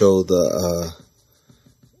like to show the,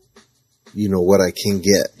 you know, what I can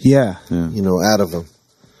get. Yeah. You know, out of them.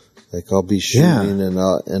 Like I'll be shooting and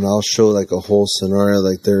I'll show like a whole scenario.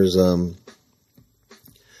 Like there's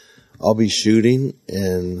I'll be shooting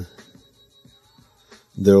and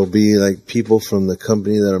there'll be like people from the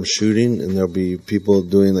company that I'm shooting, and there'll be people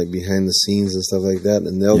doing like behind the scenes and stuff like that,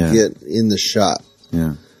 and they'll get in the shot.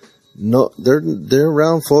 Yeah. No, they're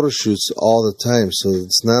around photo shoots all the time, so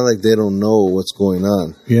it's not like they don't know what's going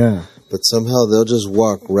on. Yeah. But somehow they'll just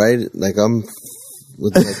walk right, like I'm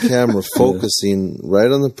with my camera focusing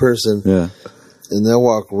right on the person, and they'll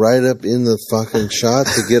walk right up in the fucking shot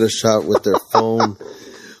to get a shot with their phone.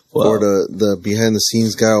 Wow. Or the behind the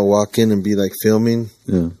scenes guy will walk in and be like filming.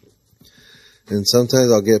 Yeah. And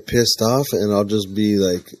sometimes I'll get pissed off and I'll just be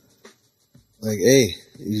like, hey,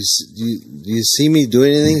 you see me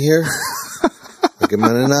doing anything here? Like, am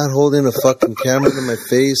I not holding a fucking camera to my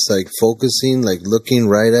face, like focusing, like looking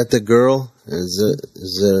right at the girl? Do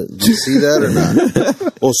you see that or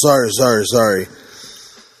not? Oh, sorry.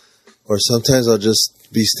 Or sometimes I'll just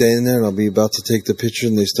be standing there and I'll be about to take the picture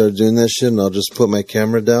and they start doing that shit, and I'll just put my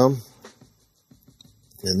camera down.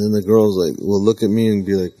 And then the girl's like, will look at me and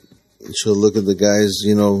be like, she'll look at the guys,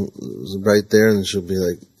 you know, right there, and she'll be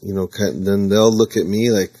like, you know, then they'll look at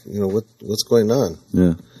me like, you know, what's going on?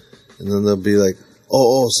 Yeah. And then they'll be like,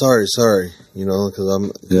 oh, sorry, you know, because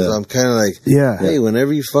I'm kind of like, hey,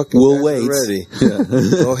 whenever you fucking we'll wait. Ready,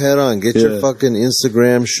 go ahead on, get your fucking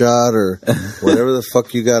Instagram shot or whatever the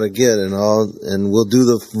fuck you got to get, and we'll do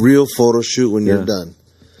the real photo shoot when you're done.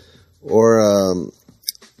 Or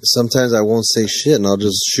sometimes I won't say shit and I'll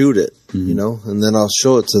just shoot it, you know, and then I'll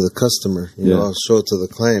show it to the customer, you know, I'll show it to the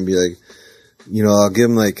client, be like, you know, I'll give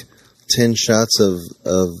them like 10 shots of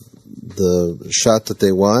the shot that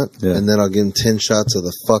they want, and then I'll give them 10 shots of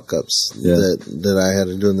the fuck ups that I had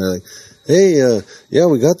to do, and they're like, hey,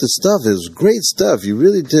 we got the stuff, it was great stuff, you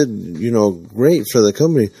really did, you know, great for the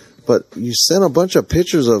company, but you sent a bunch of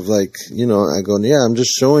pictures of like, you know, I go, I'm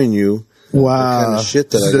just showing you the kind of shit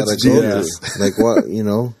that I gotta go through, like what, you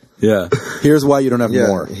know. Yeah. Here's why you don't have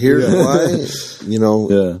more. Here's why, you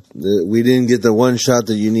know, we didn't get the one shot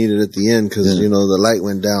that you needed at the end because, you know, the light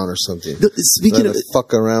went down or something. Speaking of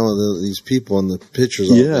fuck around with these people in the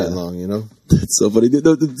pictures all day long, you know? That's so funny.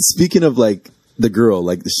 Speaking of like the girl,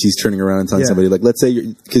 like she's turning around and telling somebody, like, let's say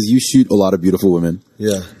because you shoot a lot of beautiful women.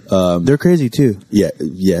 Yeah. They're crazy too. Yeah.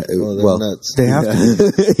 Well, nuts. They have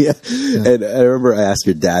to. Yeah. And I remember I asked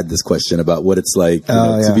your dad this question about what it's like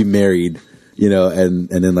to be married. You know, and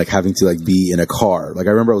then like having to like be in a car. Like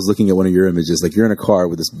I remember I was looking at one of your images, like you're in a car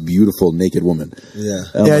with this beautiful naked woman. Yeah.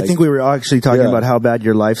 I think we were actually talking about how bad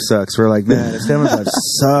your life sucks. We're like, man, this family life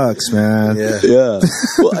sucks, man. Yeah.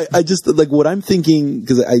 Well, I just like what I'm thinking,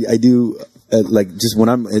 because I do like just when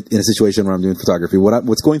I'm in a situation where I'm doing photography,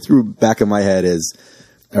 what's going through back of my head is,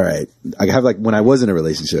 all right, I have like when I was in a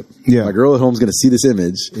relationship, my girl at home is going to see this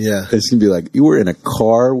image. Yeah. And it's going to be like, you were in a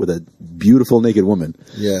car with a beautiful naked woman.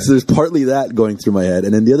 Yeah. So there's partly that going through my head.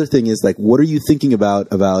 And then the other thing is like, what are you thinking about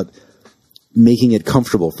making it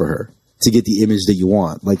comfortable for her? to get the image that you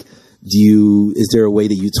want? Like, is there a way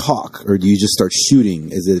that you talk, or do you just start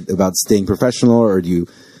shooting? Is it about staying professional, or do you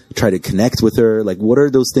try to connect with her? Like, what are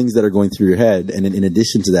those things that are going through your head? And in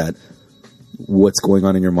addition to that, what's going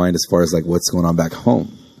on in your mind as far as like what's going on back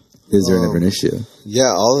home? Is there ever an issue?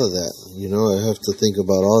 Yeah, all of that. You know, I have to think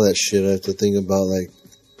about all that shit. I have to think about like,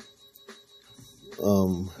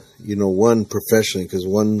 you know, one, professionally, because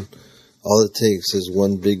all it takes is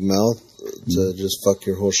one big mouth to just fuck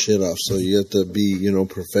your whole shit off. So you have to be, you know,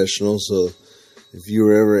 professional. So if you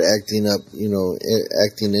were ever acting up, you know,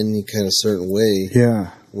 acting any kind of certain way,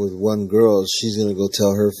 with one girl, she's gonna go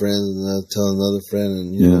tell her friends, and then tell another friend,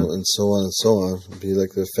 and you know, and so on and so on. It'd be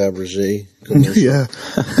like the Fabergé commercial.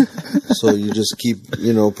 So you just keep,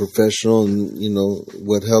 you know, professional, and you know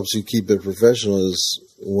what helps you keep it professional is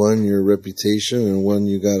one, your reputation, and one,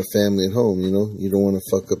 you got a family at home. You know, you don't want to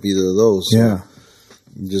fuck up either of those. So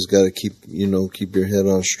you just got to keep your head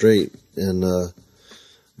on straight, and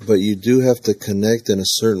but you do have to connect in a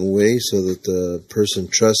certain way so that the person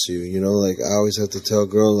trusts you. You know, like I always have to tell a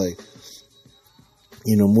girl, like,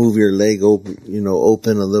 you know, move your leg open, you know,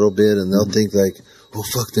 open a little bit, and they'll think like, oh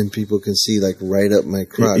fuck, then people can see like right up my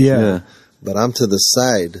crotch. But I'm to the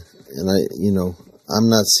side, and I'm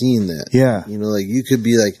not seeing that. You know, like you could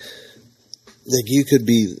be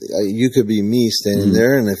you could be me standing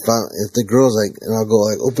there, and if the girl's like, and I'll go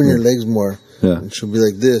like, open your legs more. And she'll be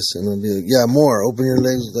like this, and I'll be like, yeah, more. Open your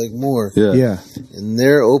legs like more. And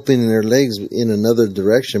they're opening their legs in another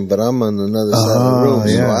direction, but I'm on another side of the room,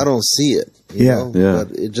 so I don't see it. You know?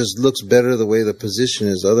 But it just looks better the way the position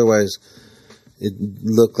is. Otherwise, it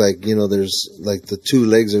look like, you know, there's like the two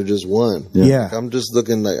legs are just one. Like, I'm just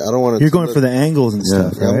looking like, I don't want to. You're going for the angles and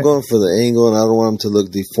stuff, right? I'm going for the angle, and I don't want them to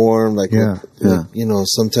look deformed. Like, you know,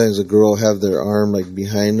 sometimes a girl have their arm like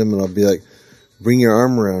behind them, and I'll be like, bring your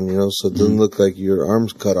arm around, you know, so it doesn't look like your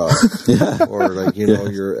arm's cut off. Or like, you know,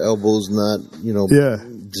 your elbow's not, you know,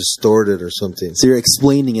 distorted or something. So you're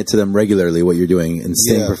explaining it to them regularly, what you're doing, and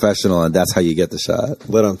staying professional, and that's how you get the shot.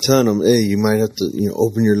 But I'm telling them, hey, you might have to, you know,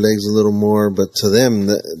 open your legs a little more. But to them,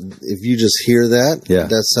 if you just hear that,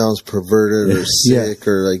 that sounds perverted or sick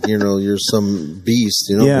or like, you know, you're some beast,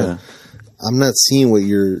 you know. But I'm not seeing what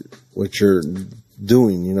you're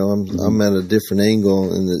doing, you know. I'm at a different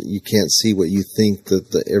angle, and you can't see what you think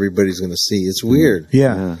that everybody's going to see. It's weird.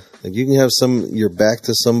 Like you can have your back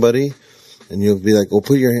to somebody, and you'll be like, "Oh,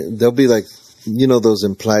 put your." They'll be like, you know, those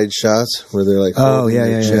implied shots where they're like, holding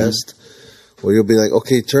their chest. Well, you'll be like,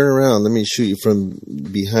 "Okay, turn around. Let me shoot you from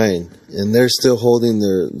behind," and they're still holding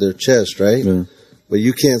their chest, right? But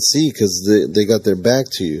you can't see because they got their back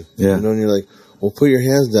to you. You know, and you're like, "Well, put your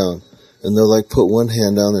hands down." And they'll like put one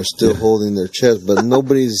hand down, they're still holding their chest, but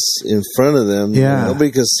nobody's in front of them.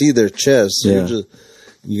 Nobody can see their chest. So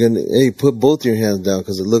you're gonna, hey, put both your hands down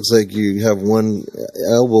because it looks like you have one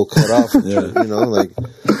elbow cut off. You know, like,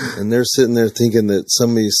 and they're sitting there thinking that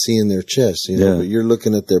somebody's seeing their chest, you know, but you're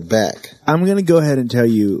looking at their back. I'm going to go ahead and tell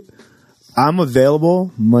you, I'm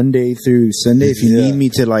available Monday through Sunday if you need me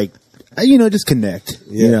to, like, you know, just connect,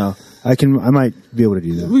 you know. I might be able to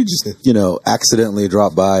do that. We just, you know, accidentally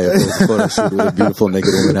drop by a photo shoot with a beautiful naked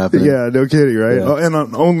woman happening. Yeah, no kidding, right? Oh,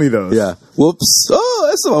 and only those. Yeah. Whoops. Oh,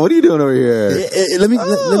 Esteban, what are you doing over here? Let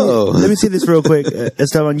me say this real quick,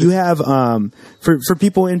 Esteban. You have for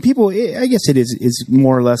people, and people, I guess it is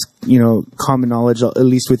more or less, you know, common knowledge, at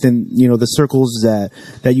least within, you know, the circles that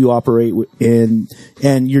you operate in,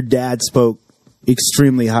 and your dad spoke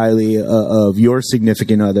extremely highly of your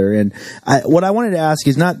significant other. And what I wanted to ask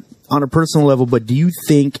is not on a personal level, but do you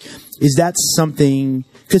think, is that something,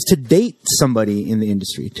 because to date somebody in the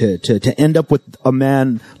industry, to end up with a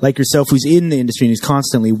man like yourself who's in the industry and is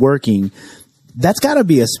constantly working, that's got to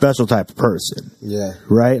be a special type of person.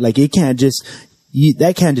 Right? Like it can't just,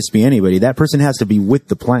 that can't just be anybody. That person has to be with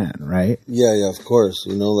the plan, right? Yeah, of course.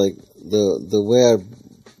 You know, like the way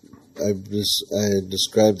I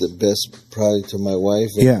described it best probably to my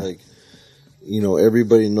wife. And like, you know,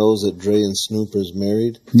 everybody knows that Dre and Snoop is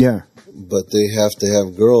married. But they have to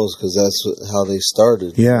have girls because that's how they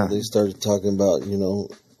started. They started talking about, you know,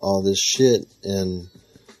 all this shit, and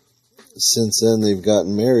since then they've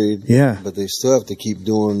gotten married. But they still have to keep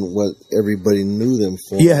doing what everybody knew them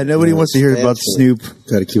for. Nobody wants to hear about Snoop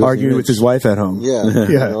arguing with his wife at home. You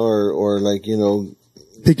know, or like, you know,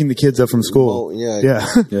 picking the kids up from school.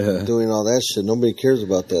 Doing all that shit. Nobody cares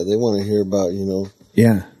about that. They want to hear about, you know,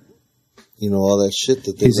 you know, all that shit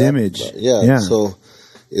that they his image. About. So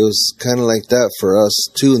it was kind of like that for us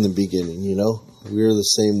too in the beginning. You know, we were the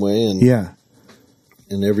same way, and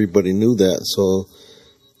and everybody knew that. So,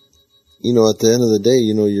 you know, at the end of the day,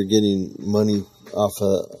 you know, you're getting money off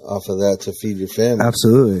of that to feed your family.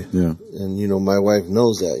 Absolutely. Yeah. And, you know, my wife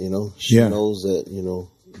knows that, you know. She Yeah. knows that, you know,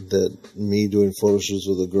 that me doing photo shoots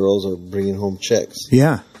with the girls are bringing home checks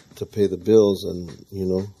Yeah. to pay the bills. And, you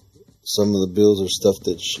know, some of the bills are stuff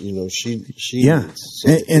that, she Yeah. needs.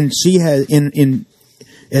 So, And she has, in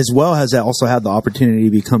as well, has also had the opportunity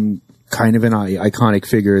to become kind of an iconic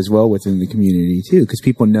figure as well within the community, too, because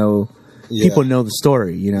people know the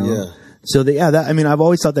story, you know? Yeah. So, I've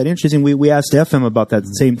always thought that interesting. We asked FM about that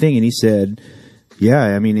same thing, and he said, yeah,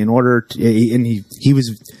 I mean, in order to, and he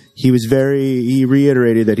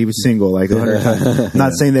reiterated that he was single like 100 times.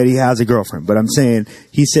 Not saying that he has a girlfriend, but I'm saying,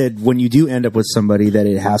 he said when you do end up with somebody, that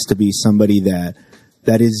it has to be somebody that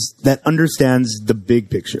understands the big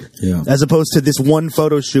picture. Yeah. As opposed to this one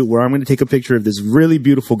photo shoot where I'm going to take a picture of this really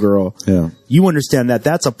beautiful girl. Yeah. You understand that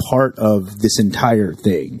that's a part of this entire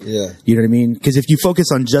thing. Yeah. You know what I mean? Because if you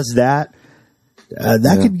focus on just that,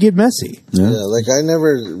 that could get messy. yeah, like I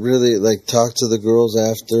never really like talk to the girls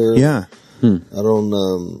after. Yeah. I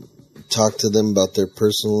don't talk to them about their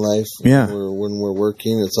personal life. Yeah. When we're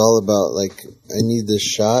working, it's all about like, I need this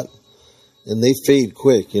shot. And they fade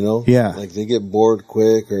quick, you know? Yeah. Like they get bored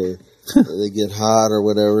quick or they get hot or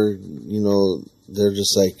whatever, you know, they're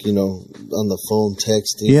just like, you know, on the phone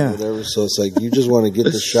texting or whatever. So it's like, you just want to get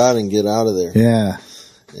the shot and get out of there. Yeah.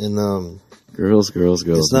 And, Girls.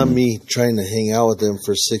 it's not me trying to hang out with them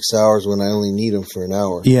for 6 hours when I only need them for an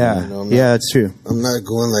hour. Yeah. You know, That's true. I'm not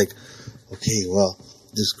going like, okay, well,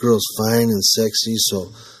 this girl's fine and sexy,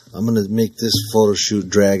 so I'm going to make this photo shoot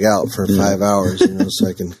drag out for 5 hours, you know, so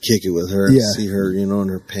I can kick it with her and see her, you know, in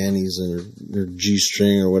her panties and her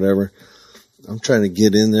G-string or whatever. I'm trying to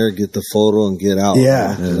get in there, get the photo, and get out.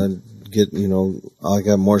 Yeah. You know? And get, you know, I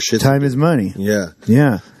got more shit. Time is money. Yeah.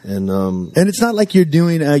 Yeah. And it's not like you're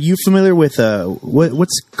doing, you familiar with,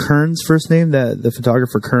 what's Kern's first name? The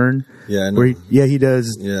photographer Kern? Yeah, I know. Where he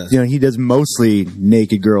does, Yeah. you know, he does mostly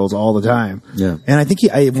naked girls all the time. Yeah. And I think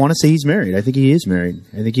I want to say he's married. I think he is married.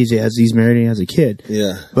 I think he's married and he has a kid.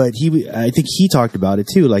 Yeah. But I think he talked about it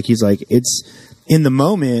too. Like, he's like, it's in the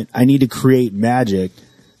moment, I need to create magic.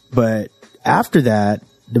 But after that,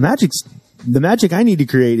 the magic I need to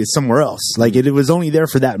create is somewhere else. Like, it was only there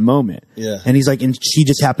for that moment. Yeah. And he's like, and she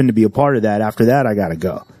just happened to be a part of that. After that, I gotta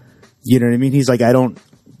go. You know what I mean? He's like, I don't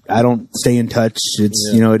stay in touch. It's,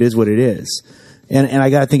 you know, it is what it is. And I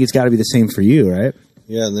gotta think it's gotta be the same for you, right?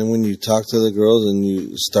 Yeah, and then when you talk to the girls and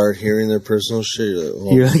you start hearing their personal shit, you're like,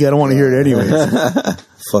 well, You're like, I don't want to hear it anyway.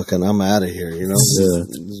 fucking, I'm out of here, you know?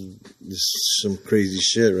 This is some crazy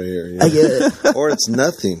shit right here. You know? I get it. Or it's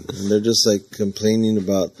nothing. And they're just like complaining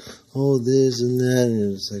about, oh, this and that.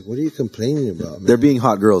 And it's like, what are you complaining about, man? They're being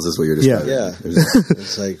hot girls, is what you're describing. Yeah.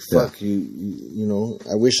 It's like, fuck, you know,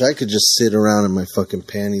 I wish I could just sit around in my fucking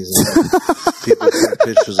panties and have people take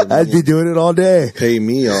pictures of me. I'd be doing it all day. Pay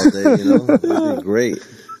me all day, you know? It'd be great.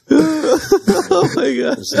 Oh my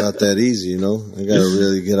god. It's not that easy, you know? I gotta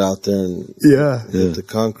really get out there and hit the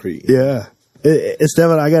concrete. Yeah.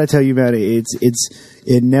 Esteban, I gotta tell you, man,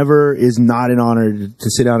 it never is not an honor to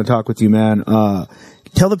sit down and talk with you, man.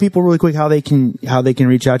 Tell the people really quick how they can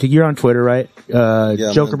reach out to you. You're on Twitter, right?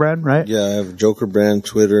 Joker Brand, right? Yeah, I have Joker Brand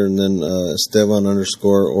Twitter, and then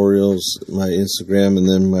Esteban_Orioles my Instagram, and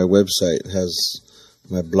then my website has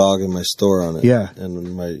my blog and my store on it. Yeah.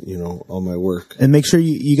 And my, you know, all my work. And make sure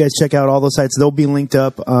you guys check out all those sites. They'll be linked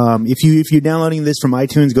up. If you're downloading this from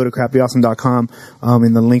iTunes, go to craplyawesome.com,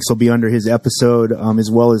 and the links will be under his episode,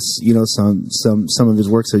 as well as, you know, some of his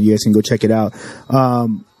work, so you guys can go check it out.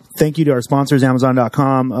 Thank you to our sponsors,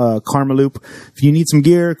 Amazon.com, Karmaloop. If you need some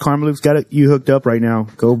gear, Karmaloop's got you hooked up right now.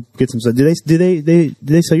 Go get some stuff. Do they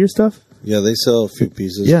sell your stuff? Yeah, they sell a few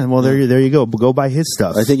pieces. Yeah, well, there you go. Go buy his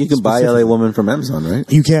stuff. I think you can buy LA Woman from Amazon, right?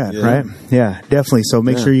 You can, right? Yeah, definitely. So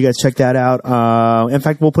make sure you guys check that out. In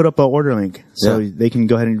fact, we'll put up an order link so they can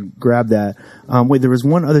go ahead and grab that. Wait, there was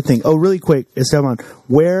one other thing. Oh, really quick, Esteban,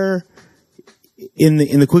 where in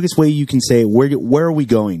the quickest way you can say, where are we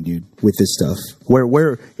going, dude, with this stuff?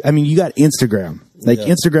 Where? I mean, you got Instagram. Like,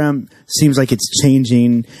 Instagram seems like it's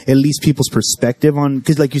changing at least people's perspective on,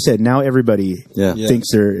 because like you said, now everybody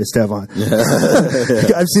thinks they're Esteban.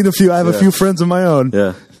 I've seen a few. I have a few friends of my own.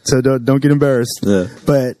 Yeah. So don't get embarrassed. Yeah.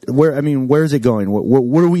 But where is it going?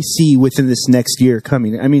 What do we see within this next year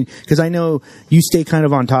coming? I mean, because I know you stay kind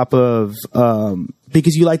of on top of,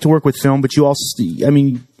 because you like to work with film, but you also,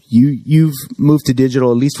 you've moved to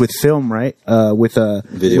digital, at least with film, right? With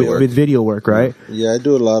video work, right? Yeah, I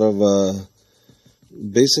do a lot of,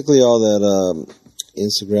 basically all that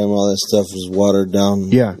Instagram, all that stuff is watered down.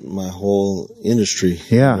 Yeah. My whole industry.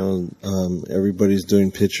 Yeah. You know, everybody's doing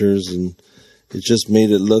pictures, and it just made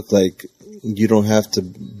it look like you don't have to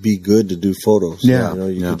be good to do photos. Yeah. You know,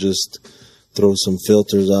 you could just throw some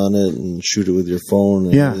filters on it and shoot it with your phone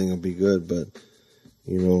and everything will be good. But,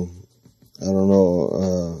 you know, I don't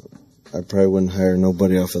know. I probably wouldn't hire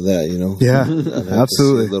nobody off of that, you know? Yeah, I'd have to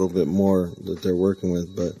absolutely. see a little bit more that they're working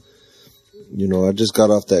with. But, you know, I just got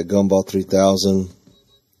off that Gumball 3000,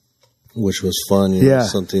 which was fun. You know,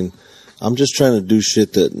 something. I'm just trying to do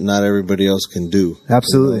shit that not everybody else can do.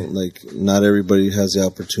 Absolutely. You know, like, not everybody has the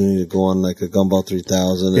opportunity to go on like a Gumball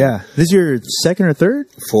 3000. Yeah. This is your second or third?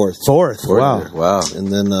 Fourth. Wow. Wow.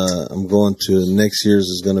 And then I'm going to, next year's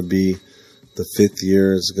is going to be, the 5th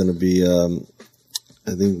year is going to be,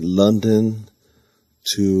 I think, London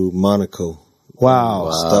to Monaco.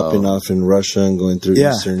 Wow. Stopping off in Russia and going through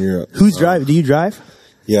Eastern Europe. Who's driving? Do you drive?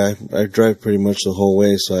 Yeah, I drive pretty much the whole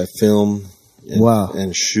way, so I film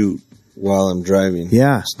and shoot while I'm driving.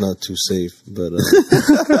 Yeah. It's not too safe, but,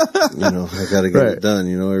 you know, I got to get it done.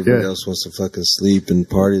 You know, everybody else wants to fucking sleep and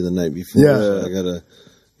party the night before. Yeah. So I got to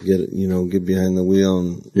get behind the wheel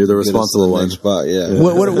and you're the responsible one. Spot. Yeah.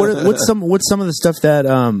 What's some of the stuff that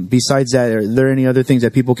besides that, are there any other things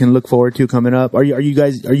that people can look forward to coming up? Are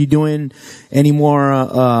you doing any more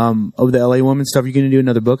of the LA Woman stuff? Are you going to do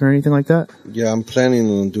another book or anything like that? Yeah, I'm planning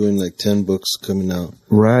on doing like 10 books coming out.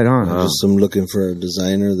 Right on. I'm looking for a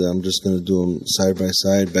designer that I'm just going to do them side by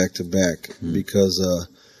side, back to back, because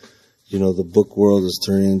you know, the book world is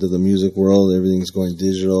turning into the music world. Everything's going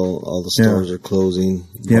digital. All the stores are closing.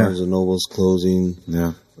 Barnes and Noble's closing.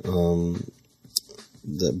 Yeah.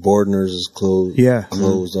 The Bordner's is closed. Yeah.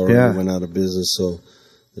 Closed already. Went out of business. So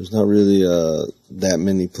there's not really that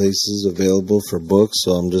many places available for books.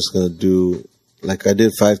 So I'm just going to do, like I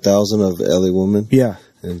did 5,000 of LA Woman. Yeah.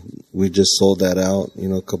 And we just sold that out, you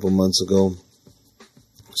know, a couple months ago.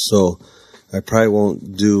 So I probably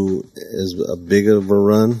won't do as big of a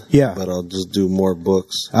run. Yeah. But I'll just do more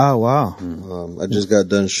books. Oh, wow. I just got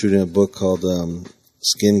done shooting a book called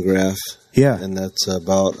Skin Graph. Yeah. And that's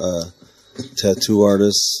about tattoo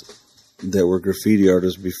artists that were graffiti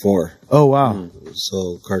artists before. Oh, wow.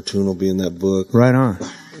 So Cartoon will be in that book. Right on.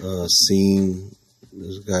 Scene.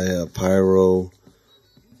 There's a guy, Pyro,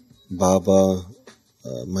 Baba,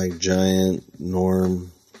 Mike Giant,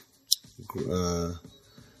 Norm,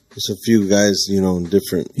 there's a few guys, you know,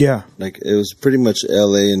 different. Yeah. Like, it was pretty much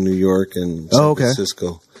L.A. and New York and San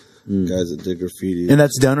Francisco. Guys that did graffiti. And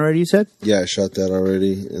that's done already, you said? Yeah, I shot that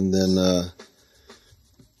already. And then,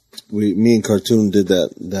 me and Cartoon did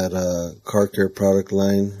that car care product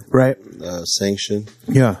line. Right. Sanction.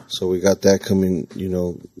 Yeah. So we got that coming, you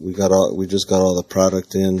know, we just got all the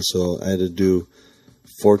product in. So I had to do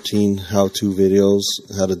 14 how-to videos,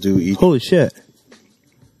 how to do each. Holy shit.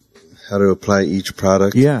 How to apply each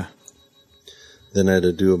product. Yeah. Then I had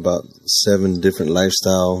to do about 7 different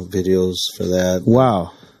lifestyle videos for that.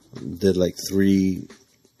 Wow. Did like three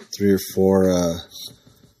or four,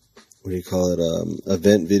 what do you call it?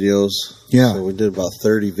 Event videos. Yeah. So we did about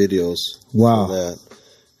 30 videos. Wow. For that.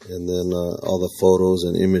 And then, all the photos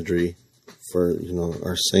and imagery for, you know,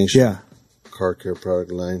 our sanctioned car care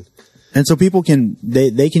product line. And so people can,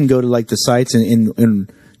 they can go to like the sites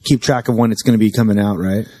and keep track of when it's going to be coming out,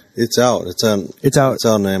 right? It's out. It's out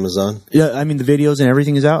on Amazon. Yeah, I mean the videos and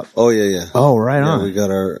everything is out. Oh yeah. Oh, right on. We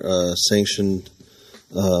got our sanctioned.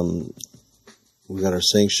 We got our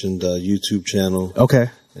sanctioned YouTube channel. Okay.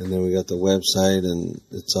 And then we got the website, and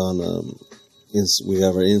it's on. We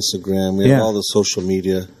have our Instagram. We have all the social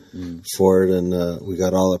media for it, and we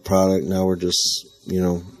got all the product. Now we're just, you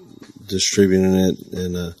know, distributing it,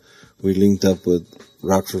 and we linked up with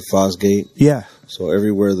Rockford Fosgate. Yeah. So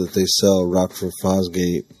everywhere that they sell Rockford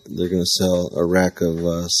Fosgate, they're going to sell a rack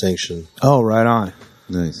of Sanction. Oh, right on.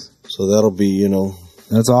 Nice. So that'll be, you know,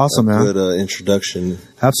 that's awesome, man. Good introduction.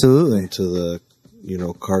 Absolutely. To the, you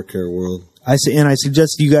know, car care world. I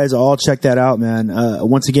suggest you guys all check that out, man.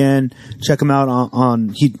 Once again, check him out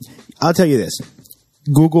on I'll tell you this.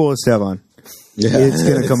 Google Esteban. Yeah, it's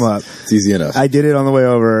going to come up. It's easy enough. I did it on the way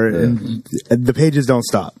over, and the pages don't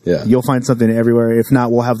stop. Yeah. You'll find something everywhere. If not,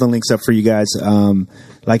 we'll have the links up for you guys.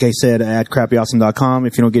 Like I said, at crappyawesome.com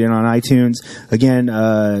if you don't get it on iTunes. Again,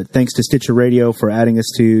 thanks to Stitcher Radio for adding us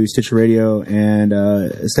to Stitcher Radio. And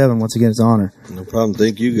Esteban, once again, it's an honor. No problem.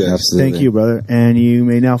 Thank you, guys. Absolutely. Thank you, brother. And you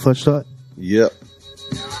may now flush thought. Yep.